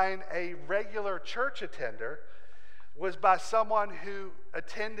define a regular church attender was by someone who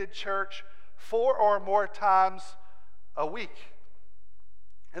attended church 4 or more times a week.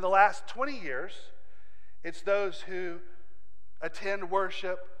 In the last 20 years, it's those who attend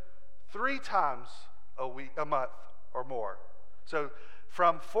worship 3 times a month or more. So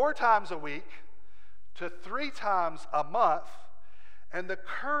from 4 times a week to 3 times a month, and the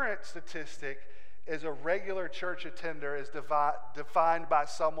current statistic is a regular church attender is defined by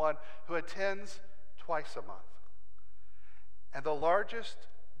someone who attends twice a month. And the largest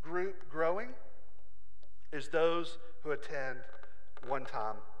group growing is those who attend 1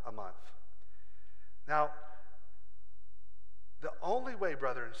 time a month. Now, the only way,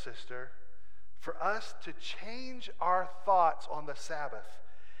 brother and sister, for us to change our thoughts on the Sabbath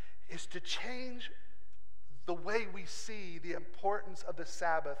is to change the way we see the importance of the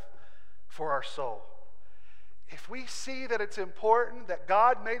Sabbath for our soul. If we see that it's important, that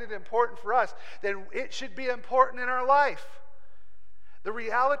God made it important for us, then it should be important in our life. The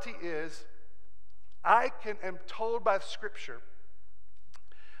reality is, I am told by Scripture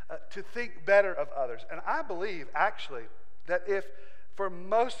to think better of others. And I believe, actually, that if for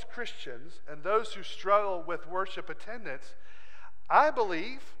most Christians and those who struggle with worship attendance, I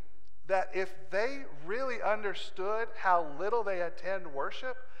believe that if they really understood how little they attend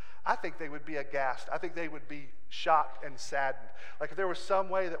worship, I think they would be aghast. I think they would be shocked and saddened. Like if there was some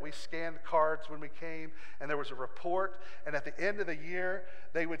way that we scanned cards when we came and there was a report, and at the end of the year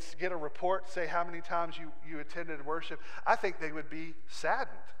they would get a report, say how many times you attended worship, I think they would be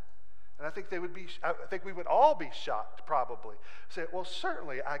saddened. And I think we would all be shocked probably. Say, well,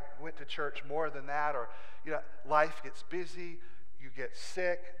 certainly I went to church more than that, or life gets busy, you get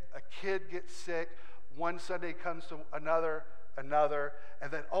sick, a kid gets sick, one Sunday comes to another, and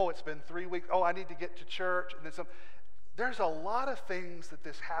then, it's been 3 weeks, I need to get to church, and then some. There's a lot of things that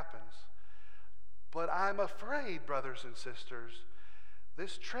this happens. But I'm afraid, brothers and sisters,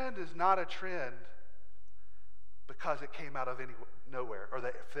 this trend is not a trend because it came out of nowhere or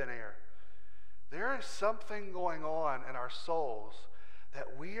the thin air. There is something going on in our souls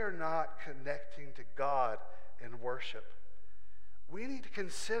that we are not connecting to God in worship. We need to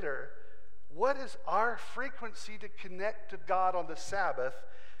consider, what is our frequency to connect to God on the Sabbath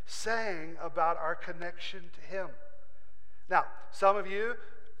saying about our connection to Him? Now, some of you,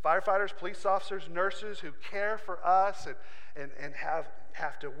 firefighters, police officers, nurses who care for us and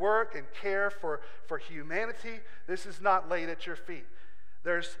have to work and care for humanity, this is not laid at your feet.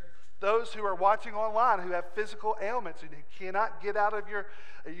 There's those who are watching online who have physical ailments and who cannot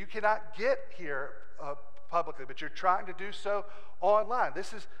you cannot get here publicly, but you're trying to do so online.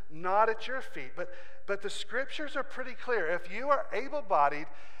 This is not at your feet, but the Scriptures are pretty clear. If you are able-bodied,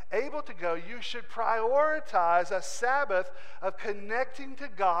 able to go, you should prioritize a Sabbath of connecting to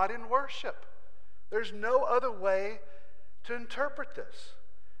God in worship. There's no other way to interpret this.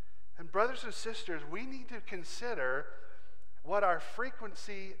 And brothers and sisters, we need to consider what our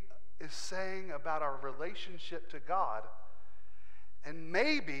frequency is saying about our relationship to God, and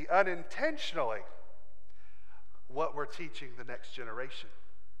maybe unintentionally what we're teaching the next generation.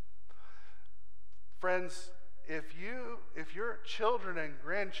 Friends, if your children and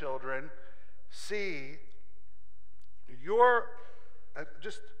grandchildren see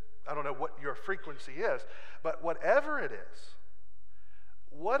I don't know what your frequency is, but whatever it is,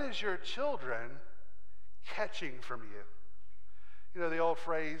 what is your children catching from you? You know the old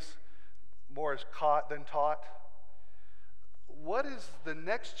phrase, more is caught than taught. What is the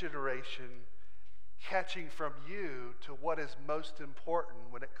next generation catching from you to what is most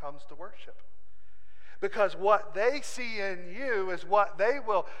important when it comes to worship? Because what they see in you is what they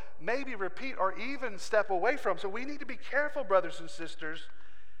will maybe repeat or even step away from. So we need to be careful, brothers and sisters,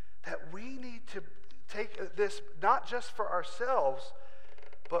 that we need to take this not just for ourselves,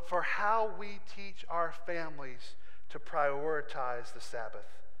 but for how we teach our families to prioritize the Sabbath.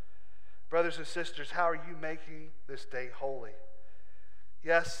 Brothers and sisters, how are you making this day holy?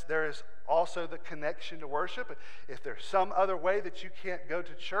 Yes, there is also the connection to worship. If there's some other way that you can't go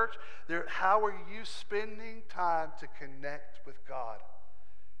to church, how are you spending time to connect with God?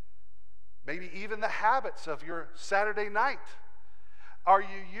 Maybe even the habits of your Saturday night. Are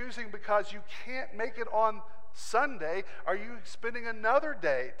you using, because you can't make it on Sunday, are you spending another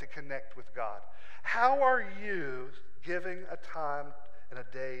day to connect with God? How are you giving a time and a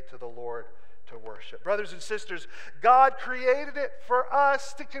day to the Lord to worship? Brothers and sisters, God created it for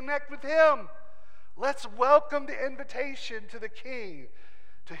us to connect with Him. Let's welcome the invitation to the King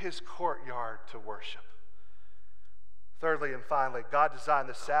to His courtyard to worship. Thirdly and finally, God designed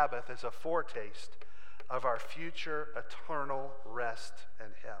the Sabbath as a foretaste of our future eternal rest in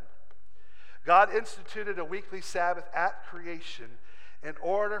Him. God instituted a weekly Sabbath at creation in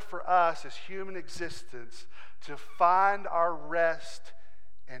order for us as human existence to find our rest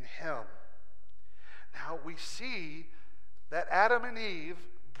in Him. Now we see that Adam and Eve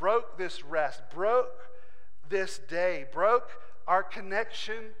broke this rest, broke this day, broke our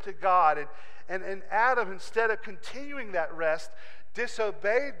connection to God. And Adam, instead of continuing that rest,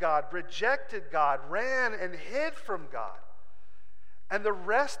 disobeyed God, rejected God, ran and hid from God. And the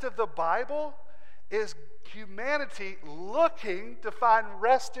rest of the Bible is humanity looking to find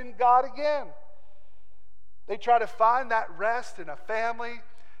rest in God again. They try to find that rest in a family.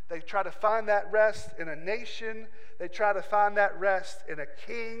 They try to find that rest in a nation. They try to find that rest in a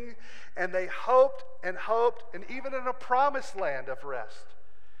king. And they hoped, and even in a promised land of rest.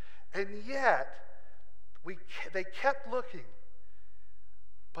 And yet, they kept looking.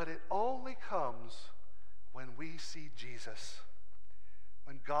 But it only comes when we see Jesus.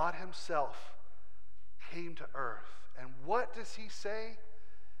 When God Himself came to earth. And what does He say?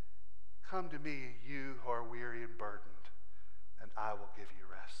 Come to me, you who are weary and burdened, and I will give you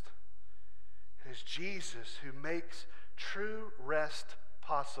rest. It is Jesus who makes true rest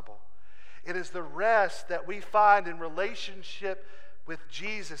possible. It is the rest that we find in relationship with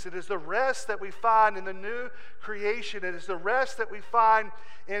Jesus. It is the rest that we find in the new creation. It is the rest that we find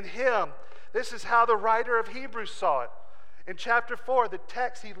in Him. This is how the writer of Hebrews saw it. In chapter 4, the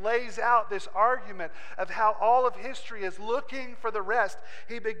text, he lays out this argument of how all of history is looking for the rest.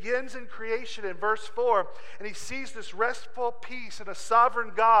 He begins in creation in verse 4, and he sees this restful peace in a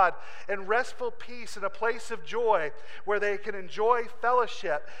sovereign God and restful peace in a place of joy where they can enjoy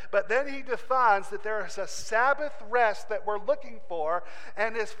fellowship. But then he defines that there is a Sabbath rest that we're looking for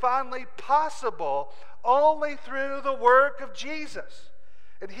and is finally possible only through the work of Jesus.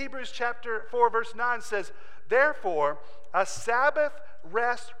 In Hebrews chapter 4, verse 9 says, therefore, a Sabbath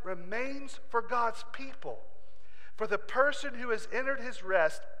rest remains for God's people. For the person who has entered his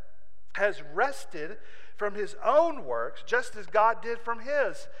rest has rested from his own works, just as God did from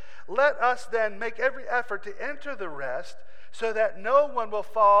his. Let us then make every effort to enter the rest, so that no one will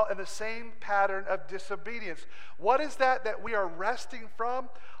fall in the same pattern of disobedience. What is that we are resting from?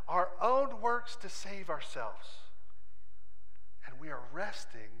 Our own works to save ourselves. And we are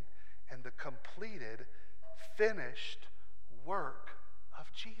resting in the completed, finished work of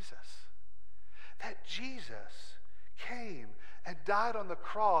Jesus. That Jesus came and died on the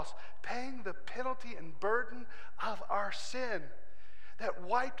cross, paying the penalty and burden of our sin, that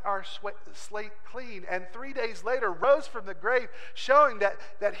wiped our slate clean, and 3 days later rose from the grave, showing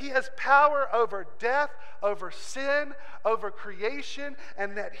that He has power over death, over sin, over creation,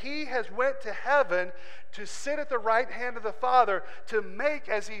 and that He has went to heaven to sit at the right hand of the Father to make,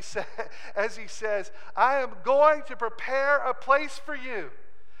 as He says, I am going to prepare a place for you,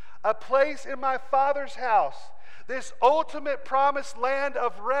 a place in my Father's house. This ultimate promised land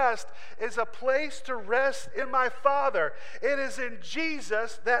of rest is a place to rest in my Father. It is in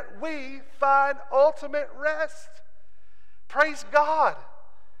Jesus that we find ultimate rest. Praise God.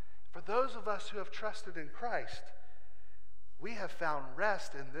 For those of us who have trusted in Christ, we have found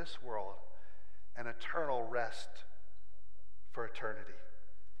rest in this world and eternal rest for eternity.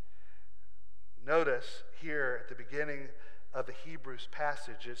 Notice here at the beginning of the Hebrews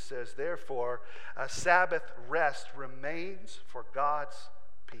passage, it says, therefore, a Sabbath rest remains for God's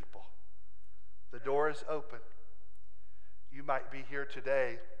people. The door is open. You might be here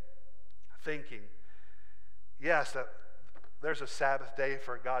today thinking, yes, there's a Sabbath day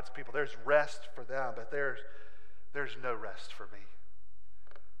for God's people. There's rest for them, but there's no rest for me.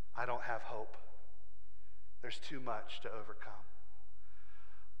 I don't have hope. There's too much to overcome.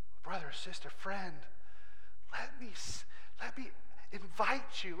 Brother, sister, friend, let me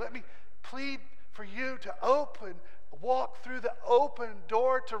invite you. Let me plead for you to walk through the open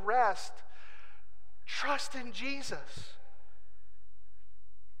door to rest. Trust in Jesus.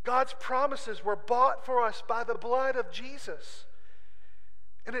 God's promises were bought for us by the blood of Jesus.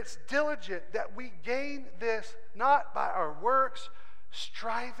 And it's diligent that we gain this not by our works,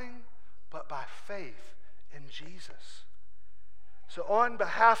 striving, but by faith in Jesus. So on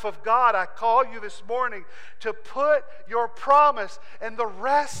behalf of God, I call you this morning to put your promise in the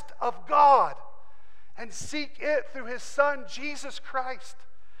rest of God and seek it through His Son, Jesus Christ.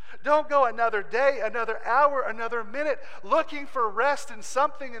 Don't go another day, another hour, another minute looking for rest in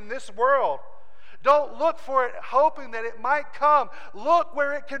something in this world. Don't look for it hoping that it might come. Look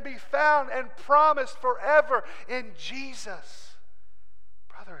where it can be found and promised forever in Jesus.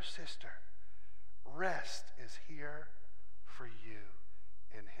 Brother or sister, rest is here for you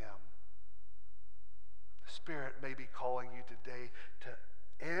in Him. Spirit may be calling you today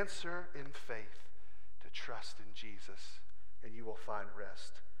to answer in faith, to trust in Jesus, and you will find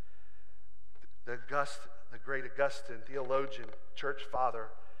rest. The great Augustine, theologian, church father,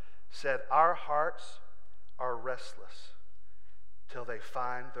 said, "Our hearts are restless till they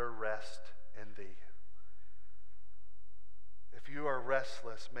find their rest in thee." If you are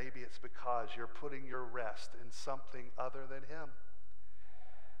restless, maybe it's because you're putting your rest in something other than him.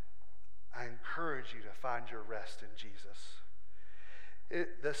 I encourage you to find your rest in Jesus.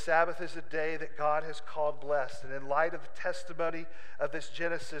 The Sabbath is a day that God has called blessed. And in light of the testimony of this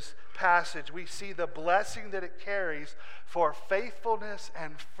Genesis passage, we see the blessing that it carries for faithfulness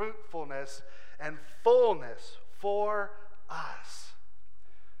and fruitfulness and fullness for us.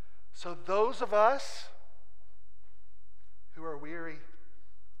 So those of us who are weary,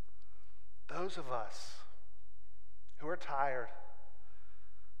 those of us who are tired,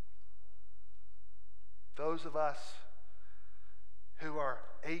 those of us who are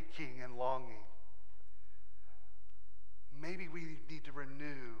aching and longing, maybe we need to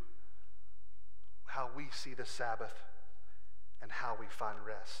renew how we see the Sabbath and how we find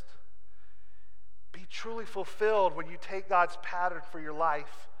rest. Be truly fulfilled when you take God's pattern for your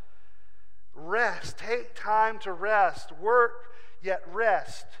life. Rest. Take time to rest. Work, yet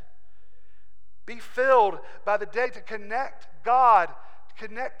rest. Be filled by the day to connect God,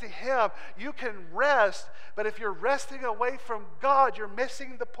 connect to him. You can rest, but if you're resting away from God, you're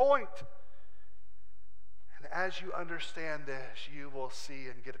missing the point. And as you understand this, you will see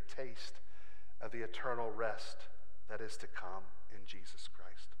and get a taste of the eternal rest that is to come in Jesus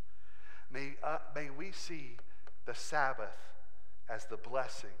Christ. May we see the Sabbath as the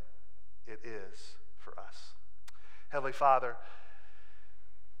blessing it is for us. Heavenly Father,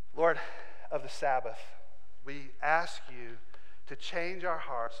 Lord of the Sabbath, we ask you to change our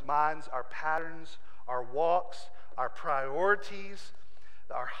hearts, minds, our patterns, our walks, our priorities,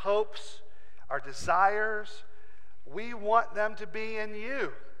 our hopes, our desires. We want them to be in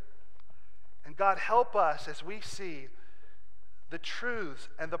you. And God, help us as we see the truths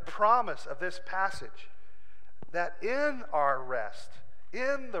and the promise of this passage, that in our rest,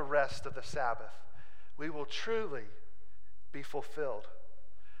 in the rest of the Sabbath, we will truly be fulfilled.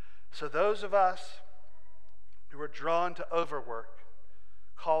 So those of us who are drawn to overwork,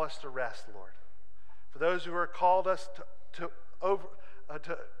 call us to rest, Lord. For those who are called us to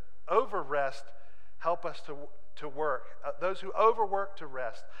over-rest, help us to work. Those who overwork to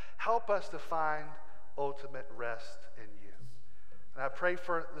rest, help us to find ultimate rest in you. And I pray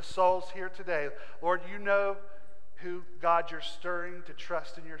for the souls here today. Lord, you know who, God, you're stirring to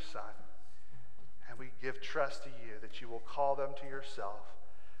trust in your Son. And we give trust to you that you will call them to yourself,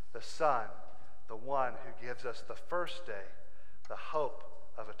 the Son, the one who gives us the first day, the hope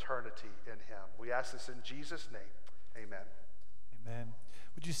of eternity in him. We ask this in Jesus' name. Amen. Amen.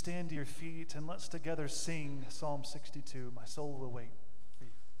 Would you stand to your feet and let's together sing Psalm 62, My Soul Will Wait for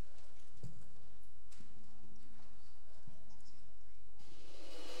You.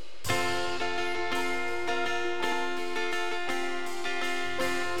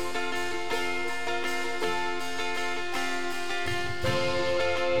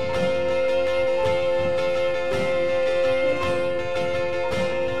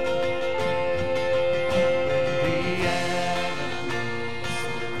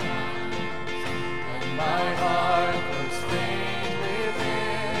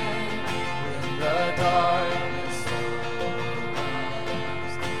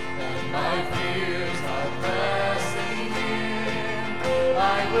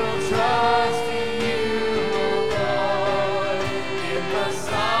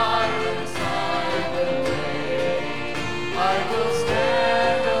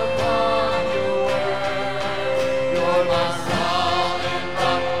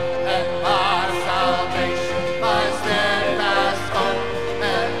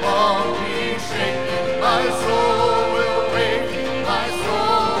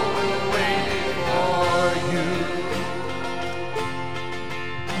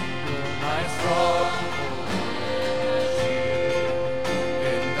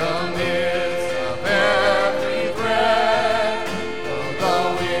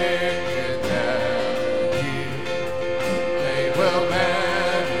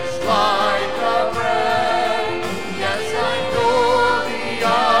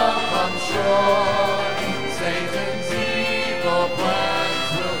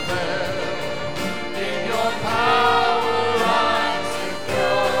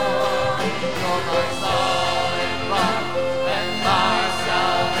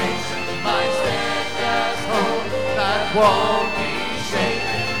 Won't be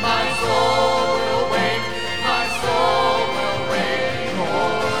shaken, my soul will wait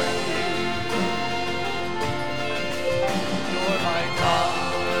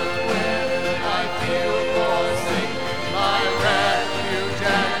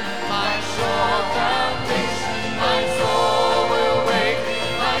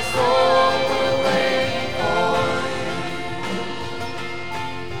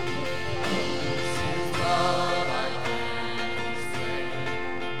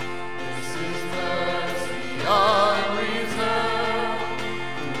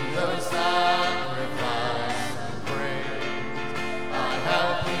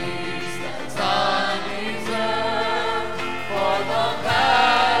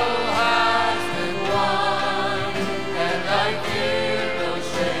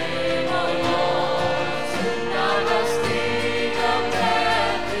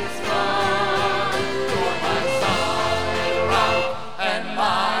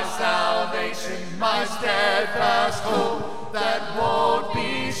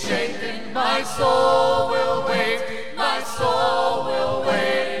My soul will wait, my soul will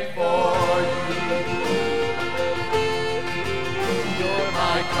wait for you. You're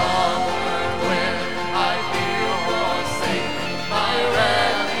my comfort when I feel forsaken, my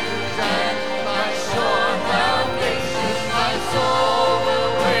refuge and my sure foundation. My soul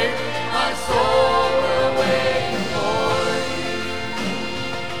will wait, my soul will wait for you.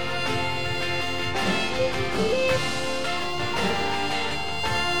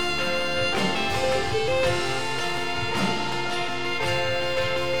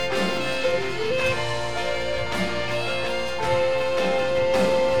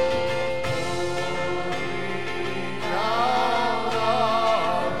 Out our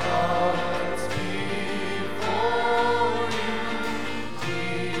hearts before you, we will trust in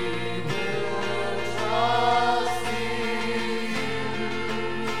you. Perfect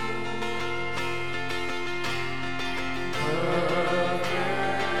Savior,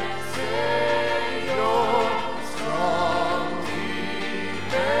 strong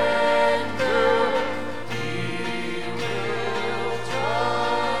defender, we will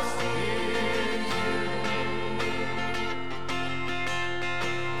trust in you.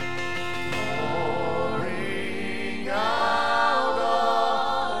 Pouring out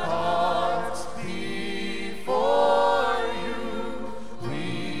our hearts before you,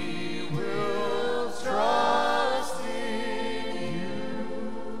 we will trust in you.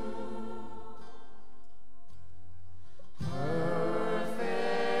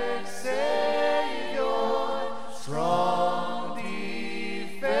 Perfect Savior, strong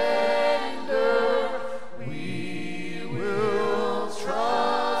defender, we will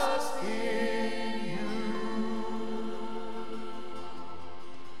trust in you.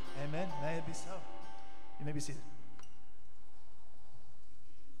 Amen. May it be so. You may be seated.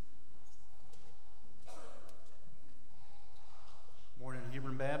 Morning,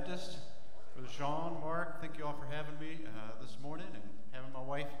 Hebron Baptist. Brother Sean, Mark, thank you all for having me this morning and having my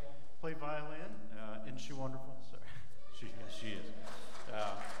wife play violin. Isn't she wonderful? Sorry. She is.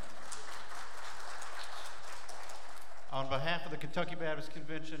 On behalf of the Kentucky Baptist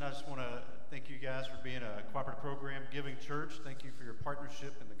Convention, I just want to thank you guys for being a cooperative program giving church. Thank you for your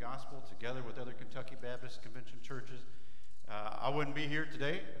partnership in the gospel together with other Kentucky Baptist Convention churches. I wouldn't be here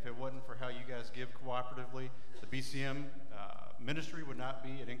today if it wasn't for how you guys give cooperatively. The BCM ministry would not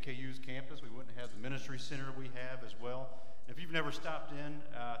be at NKU's campus. We wouldn't have the ministry center we have as well. And if you've never stopped in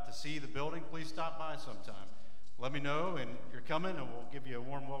to see the building, please stop by sometime. Let me know, and you're coming, and we'll give you a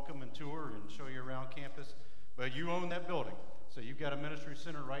warm welcome and tour and show you around campus. But you own that building, so you've got a ministry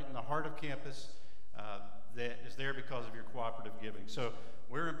center right in the heart of campus that is there because of your cooperative giving. So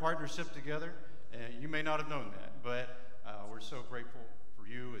we're in partnership together, and you may not have known that, but we're so grateful for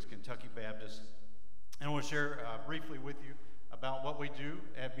you as Kentucky Baptists. And I want to share briefly with you about what we do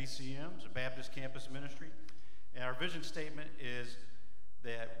at BCM, the Baptist Campus Ministry. And our vision statement is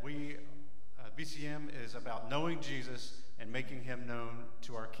that BCM is about knowing Jesus and making him known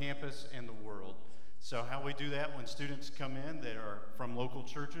to our campus and the world. So how we do that when students come in that are from local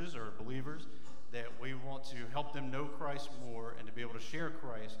churches or believers, that we want to help them know Christ more and to be able to share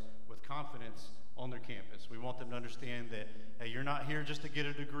Christ with confidence on their campus. We want them to understand that, hey, you're not here just to get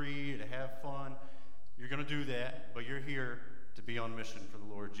a degree, to have fun. You're going to do that, but you're here to be on mission for the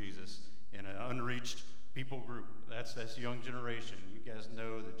Lord Jesus in an unreached people group. That's young generation. You guys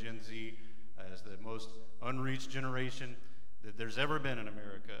know that Gen Z is the most unreached generation that there's ever been in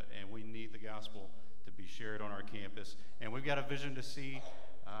America, and we need the gospel to be shared on our campus. And we've got a vision to see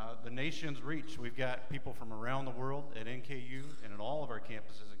the nation's reach. We've got people from around the world at NKU and at all of our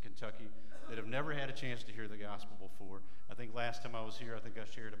campuses in Kentucky that have never had a chance to hear the gospel before. I think last time I was here, I think I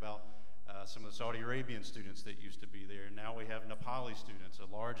shared about some of the Saudi Arabian students that used to be there. And now we have Nepali students,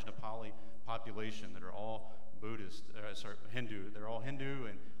 a large Nepali population that are all Hindu. They're all Hindu,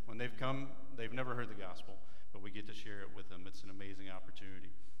 and when they've come, they've never heard the gospel, but we get to share it with them. It's an amazing opportunity.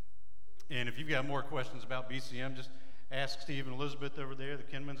 And if you've got more questions about BCM, just ask Steve and Elizabeth over there, the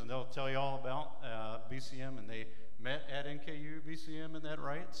Kinmans, and they'll tell you all about BCM, and they met at NKU BCM, isn't that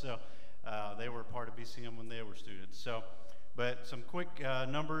right? So they were part of BCM when they were students. So, but some quick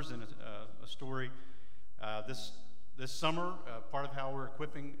numbers and a story. This summer, part of how we're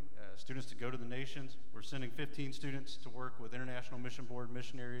equipping students to go to the nations, we're sending 15 students to work with International Mission Board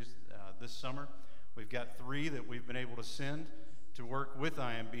missionaries this summer. We've got 3 that we've been able to send to work with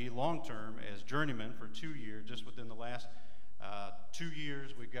IMB long-term as journeymen for 2 years. Just within the last 2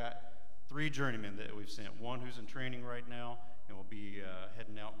 years, we've got 3 journeymen that we've sent. One who's in training right now and will be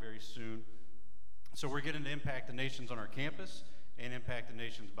heading out very soon. So we're getting to impact the nations on our campus and impact the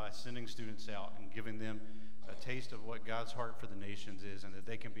nations by sending students out and giving them a taste of what God's heart for the nations is, and that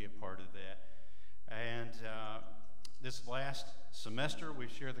they can be a part of that. And this last semester,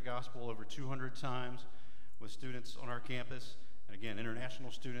 we've shared the gospel over 200 times with students on our campus. And again,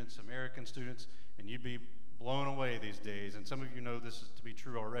 international students, American students, and you'd be blown away these days. And some of you know this is to be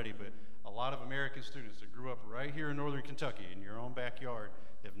true already, but a lot of American students that grew up right here in northern Kentucky, in your own backyard,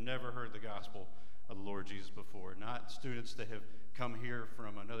 have never heard the gospel of the Lord Jesus before. Not students that have come here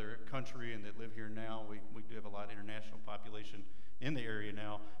from another country and that live here now. We do have a lot of international population in the area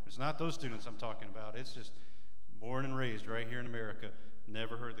now. It's not those students I'm talking about. It's just born and raised right here in America,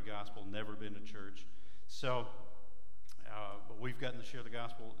 never heard the gospel, never been to church. So but we've gotten to share the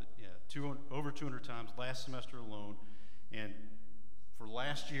gospel over 200 times last semester alone. And for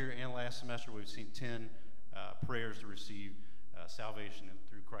last year and last semester, we've seen 10 prayers to receive salvation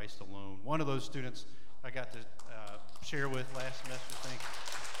through Christ alone. One of those students I got to share with last semester,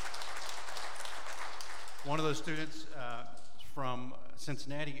 one of those students from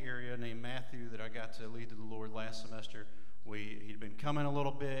Cincinnati area named Matthew that I got to lead to the Lord last semester. He'd been coming a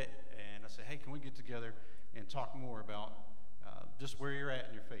little bit, and I said, hey, can we get together and talk more about just where you're at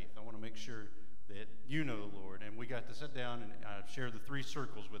in your faith? I want to make sure that you know the Lord. And we got to sit down and share the 3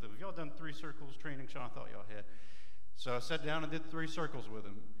 circles with him. Have y'all done 3 circles training? Sean, I thought y'all had. So I sat down and did 3 circles with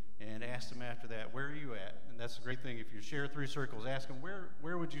him and asked him after that, where are you at? And that's a great thing. If you share 3 circles, ask him,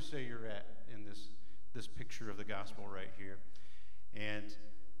 where would you say you're at in this picture of the gospel right here? And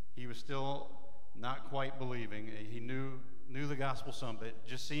he was still not quite believing. He knew the gospel some, but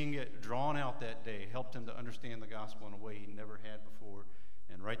just seeing it drawn out that day helped him to understand the gospel in a way he never had before.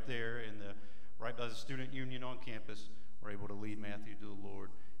 And right there, right by the student union on campus, we're able to lead Matthew to the Lord.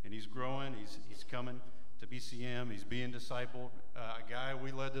 And he's growing. He's coming to BCM. He's being discipled. A guy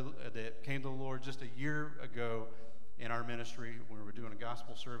we led that came to the Lord just a year ago in our ministry when we were doing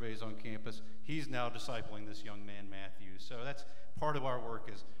gospel surveys on campus. He's now discipling this young man, Matthew. So that's part of our work,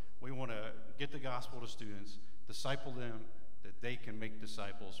 is we want to get the gospel to students, disciple them, that they can make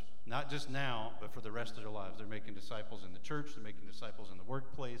disciples, not just now, but for the rest of their lives. They're making disciples in the church, they're making disciples in the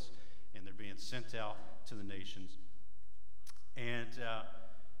workplace, and they're being sent out to the nations. And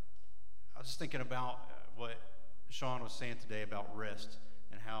I was just thinking about what Sean was saying today about rest,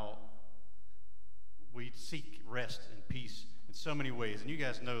 and how we seek rest and peace in so many ways. And you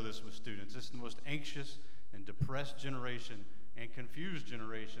guys know this with students. This is the most anxious and depressed generation and confused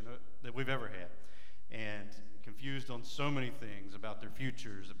generation that we've ever had. And confused on so many things about their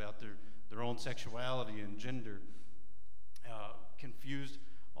futures, about their own sexuality and gender, confused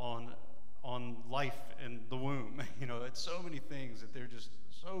on life in the womb. It's so many things that they're just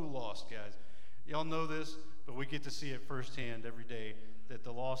so lost, guys. Y'all know this, but we get to see it firsthand every day, that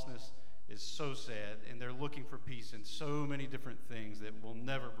the lostness is so sad, and they're looking for peace in so many different things that will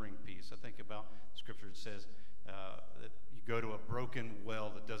never bring peace. I think about the scripture that says that you go to a broken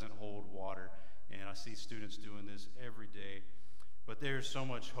well that doesn't hold water. And I see students doing this every day. But there's so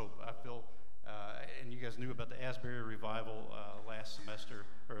much hope. I feel, and you guys knew about the Asbury revival last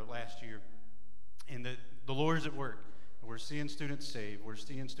year, and the Lord's at work. We're seeing students saved. We're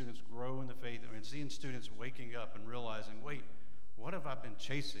seeing students grow in the faith. We're seeing students waking up and realizing, wait, what have I been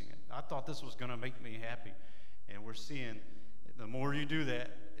chasing? I thought this was going to make me happy. And we're seeing the more you do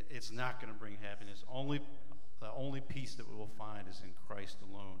that, it's not going to bring happiness. The only peace that we will find is in Christ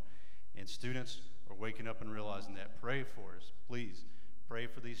alone. And students are waking up and realizing that. Pray for us. Please pray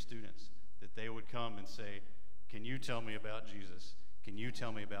for these students, that they would come and say, can you tell me about Jesus? Can you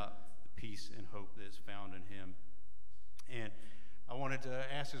tell me about the peace and hope that is found in him? And I wanted to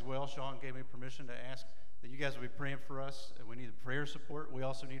ask as well, Sean gave me permission to ask that you guys would be praying for us. We need prayer support. We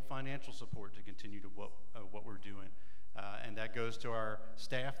also need financial support to continue to what we're doing. And that goes to our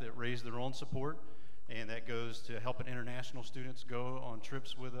staff that raise their own support. And that goes to helping international students go on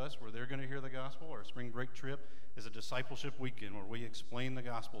trips with us where they're going to hear the gospel. Our spring break trip is a discipleship weekend where we explain the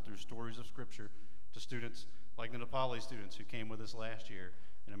gospel through stories of Scripture to students like the Nepali students who came with us last year,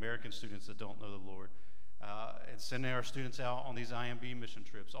 and American students that don't know the Lord. And sending our students out on these IMB mission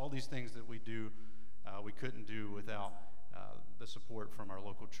trips. All these things that we do, we couldn't do without the support from our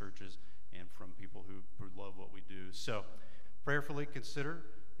local churches and from people who love what we do. So prayerfully consider,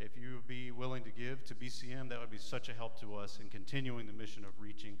 if you would be willing to give to BCM, that would be such a help to us in continuing the mission of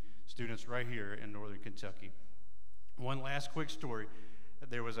reaching students right here in northern Kentucky. One last quick story.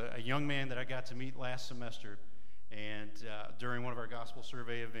 There was a young man that I got to meet last semester, and during one of our gospel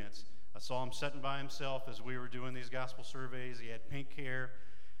survey events. I saw him sitting by himself as we were doing these gospel surveys. He had pink hair,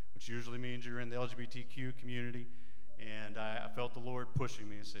 which usually means you're in the LGBTQ community, and I felt the Lord pushing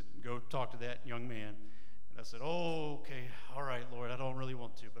me and said, go talk to that young man. And I said, oh, okay, all right, Lord, I don't really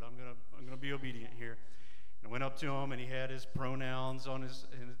want to, but I'm gonna be obedient here. And I went up to him, and he had his pronouns on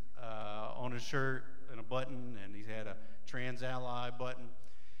his shirt and a button, and he had a trans ally button.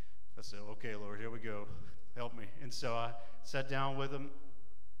 I said, okay, Lord, here we go. Help me. And so I sat down with him,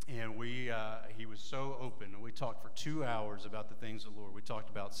 and he was so open. And we talked for 2 hours about the things of the Lord. We talked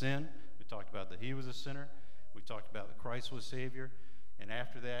about sin. We talked about that he was a sinner. We talked about that Christ was Savior. And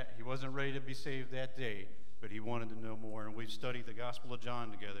after that, he wasn't ready to be saved that day, but he wanted to know more. And we've studied the Gospel of John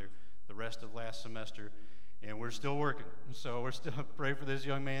together the rest of last semester, and we're still working. So we're still praying for this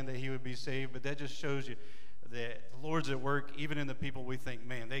young man that he would be saved. But that just shows you that the Lord's at work, even in the people we think,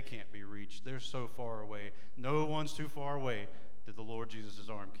 man, they can't be reached. They're so far away. No one's too far away that the Lord Jesus'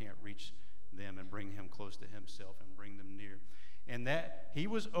 arm can't reach them and bring him close to himself and bring them near. And that he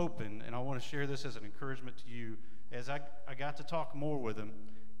was open, and I want to share this as an encouragement to you. As I got to talk more with him,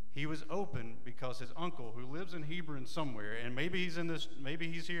 he was open because his uncle, who lives in Hebron somewhere, and maybe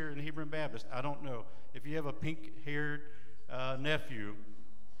he's here in Hebron Baptist, I don't know. If you have a pink-haired nephew,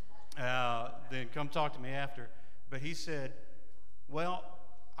 then come talk to me after. But he said, well,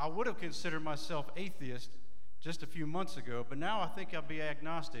 I would have considered myself atheist just a few months ago, but now I think I'll be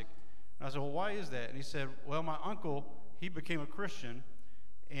agnostic. And I said, well, why is that? And he said, well, my uncle, he became a Christian,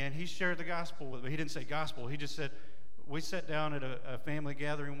 and he shared the gospel with me. He didn't say gospel. He just said, we sat down at a family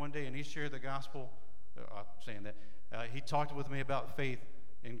gathering one day, and he shared the gospel. I'm saying that. He talked with me about faith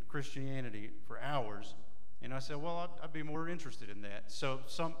in Christianity for hours. And I said, well, I'd be more interested in that. So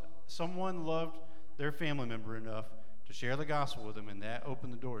someone loved their family member enough to share the gospel with him, and that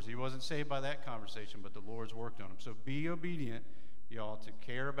opened the doors. He wasn't saved by that conversation, but the Lord's worked on him. So be obedient, y'all, to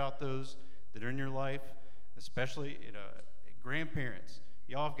care about those that are in your life, especially grandparents.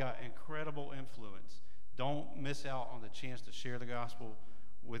 Y'all have got incredible influence. Don't miss out on the chance to share the gospel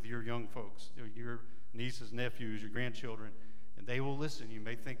with your young folks, your nieces, nephews, your grandchildren, and they will listen. You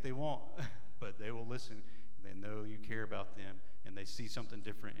may think they won't, but they will listen. They know you care about them, and they see something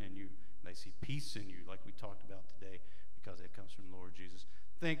different in you. They see peace in you, like we talked about today, because it comes from the Lord Jesus.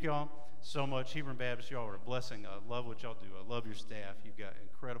 Thank y'all so much. Hebron Baptist, y'all are a blessing. I love what y'all do. I love your staff. You've got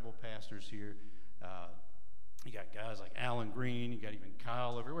incredible pastors here. You got guys like Alan Green. You got even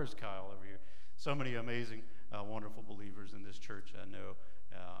Kyle over here. Where's Kyle over here? So many amazing, wonderful believers in this church, I know.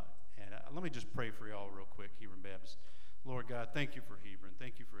 And let me just pray for y'all real quick, Hebron Baptist. Lord God, thank you for Hebron.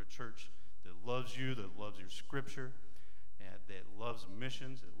 Thank you for a church that loves you, that loves your scripture, and that loves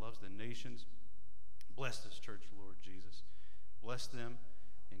missions, that loves the nations. Bless this church, Lord Jesus. Bless them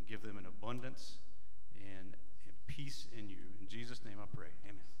and give them an abundance and peace in you. In Jesus' name I pray.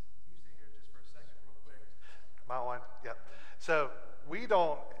 Amen. Can you stay here just for a second real quick? My one, yep. So we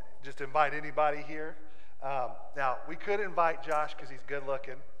don't just invite anybody here. Now, we could invite Josh because he's good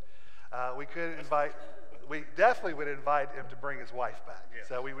looking. We definitely would invite him to bring his wife back. Yes.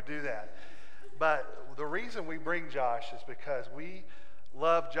 So we would do that. But the reason we bring Josh is because we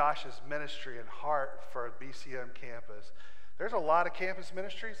love Josh's ministry and heart for BCM campus. There's a lot of campus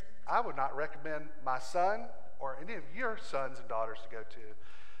ministries I would not recommend my son or any of your sons and daughters to go to,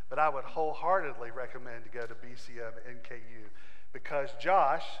 but I would wholeheartedly recommend to go to BCM NKU because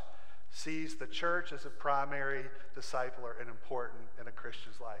Josh sees the church as a primary discipler and important in a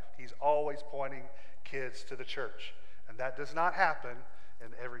Christian's life. He's always pointing kids to the church, and that does not happen in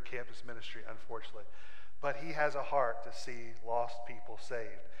every campus ministry, unfortunately. But he has a heart to see lost people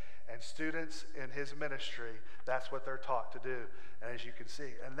saved. And students in his ministry, that's what they're taught to do. And as you can see,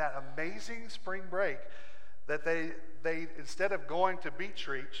 and that amazing spring break that they instead of going to Beach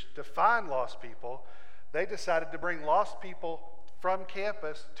Reach to find lost people, they decided to bring lost people from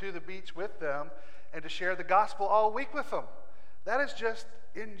campus to the beach with them and to share the gospel all week with them. That is just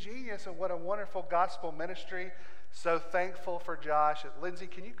ingenious, and what a wonderful gospel ministry. So thankful for Josh. Lindsay,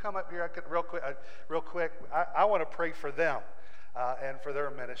 can you come up here real quick? I want to pray for them and for their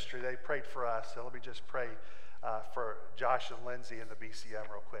ministry. They prayed for us, so let me just pray for Josh and Lindsay and the BCM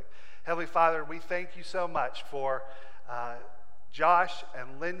real quick. Heavenly Father, we thank you so much for Josh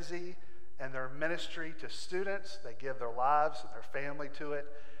and Lindsay and their ministry to students. They give their lives and their family to it.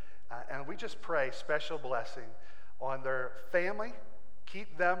 And we just pray special blessing on their family.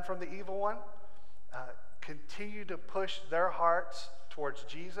 Keep them from the evil one. Continue to push their hearts towards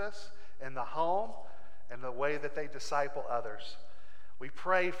Jesus in the home and the way that they disciple others. We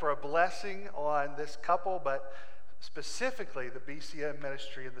pray for a blessing on this couple, but specifically the BCM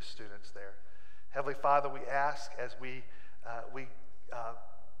ministry and the students there. Heavenly Father, we ask as we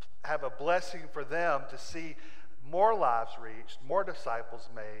have a blessing for them to see more lives reached, more disciples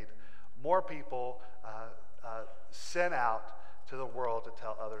made, more people sent out to the world to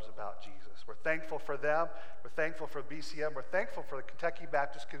tell others about Jesus. We're thankful for them. We're thankful for BCM. We're thankful for the Kentucky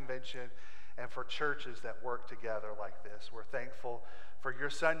Baptist Convention. and for churches that work together like this. We're thankful for your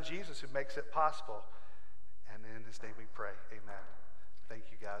son, Jesus, who makes it possible. And in his name we pray. Amen. Thank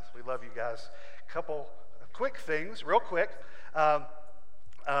you, guys. We love you guys. A couple quick things, real quick.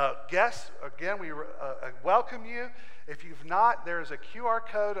 Guests, again, we welcome you. If you've not, there's a QR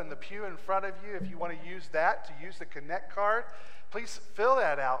code on the pew in front of you. If you want to use that to use the Connect card, please fill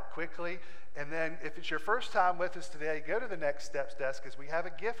that out quickly. And then if it's your first time with us today, go to the Next Steps desk because we have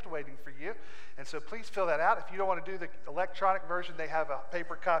a gift waiting for you. And so please fill that out. If you don't want to do the electronic version, they have a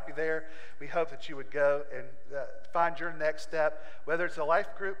paper copy there. We hope that you would go and find your next step, whether it's a life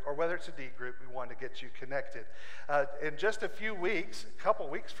group or whether it's a D group. We want to get you connected. In just a few weeks, a couple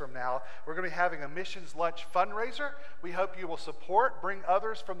weeks from now, we're going to be having a missions lunch fundraiser. We hope you will support, bring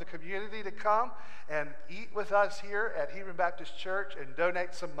others from the community to come and eat with us here at Hebron Baptist Church and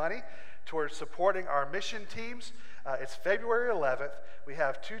donate some money towards supporting our mission teams. It's February 11th. We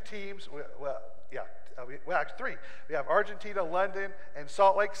have two teams. Actually three. We have Argentina, London, and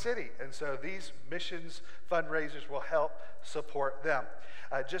Salt Lake City. And so these missions fundraisers will help support them.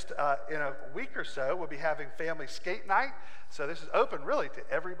 In a week or so, we'll be having family skate night. So this is open really to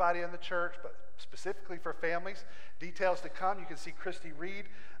everybody in the church, but specifically for families. Details to come. You can see Christy Reed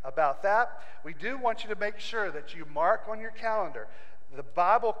about that. We do want you to make sure that you mark on your calendar the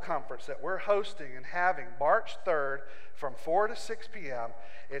Bible conference that we're hosting and having March 3rd from 4 to 6 p.m.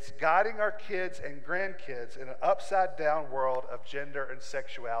 It's guiding our kids and grandkids in an upside-down world of gender and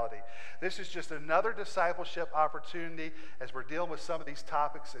sexuality. This is just another discipleship opportunity as we're dealing with some of these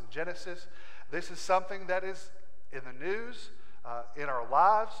topics in Genesis. This is something that is in the news, in our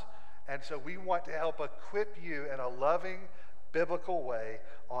lives, and so we want to help equip you in a loving, biblical way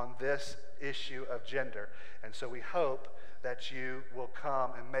on this issue of gender. And so we hope that you will come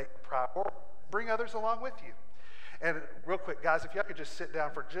and make priority, bring others along with you. And real quick, guys, if y'all could just sit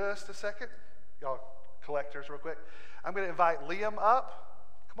down for just a second, y'all collectors real quick. I'm going to invite Liam up.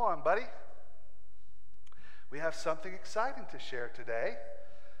 Come on, buddy. We have something exciting to share today.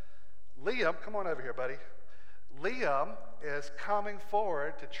 Liam, come on over here, buddy. Liam is coming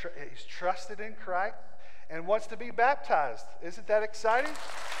forward. He's trusted in Christ and wants to be baptized. Isn't that exciting?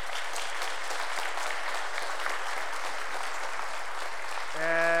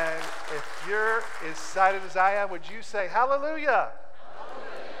 And if you're as excited as I am, would you say hallelujah?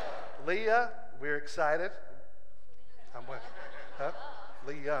 Hallelujah. Leah, we're excited.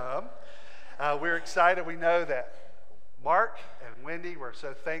 Liam. We're excited. We know that Mark and Wendy were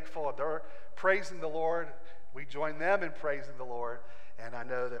so thankful. They're praising the Lord. We join them in praising the Lord. And I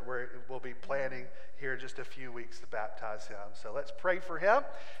know that we'll be planning here in just a few weeks to baptize him. So let's pray for him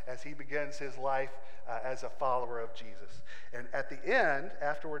as he begins his life as a follower of Jesus. And at the end,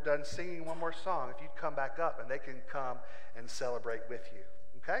 after we're done singing one more song, if you'd come back up and they can come and celebrate with you.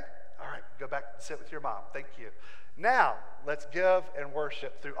 Okay? All right, go back and sit with your mom. Thank you. Now, let's give and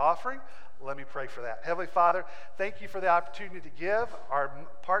worship through offering. Let me pray for that. Heavenly Father, thank you for the opportunity to give. Our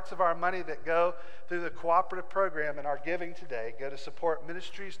parts of our money that go through the cooperative program and our giving today go to support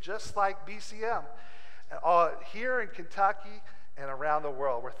ministries just like BCM here in Kentucky and around the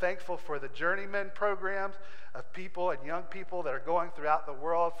world. We're thankful for the Journeyman programs of people and young people that are going throughout the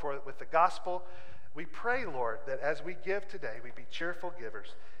world with the gospel. We pray, Lord, that as we give today, we be cheerful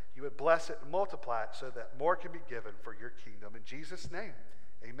givers. You would bless it and multiply it so that more can be given for your kingdom. In Jesus' name,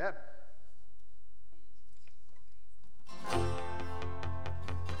 amen.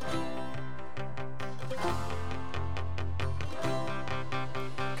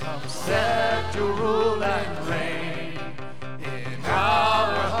 Come set to rule and reign in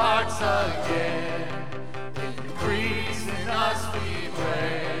our hearts again. Increase in us, we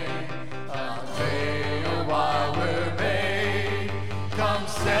pray, unveil while we're made. Come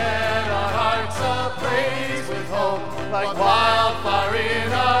set our hearts ablaze with hope, like wildfire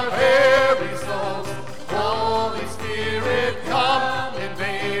in our very souls. Holy Spirit, come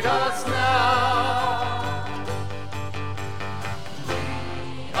invade us now. We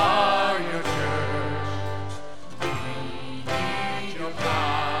are your church. We need your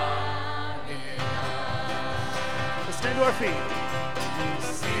power in us. Let's stand to our feet.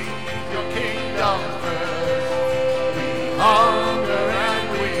 Receive your kingdom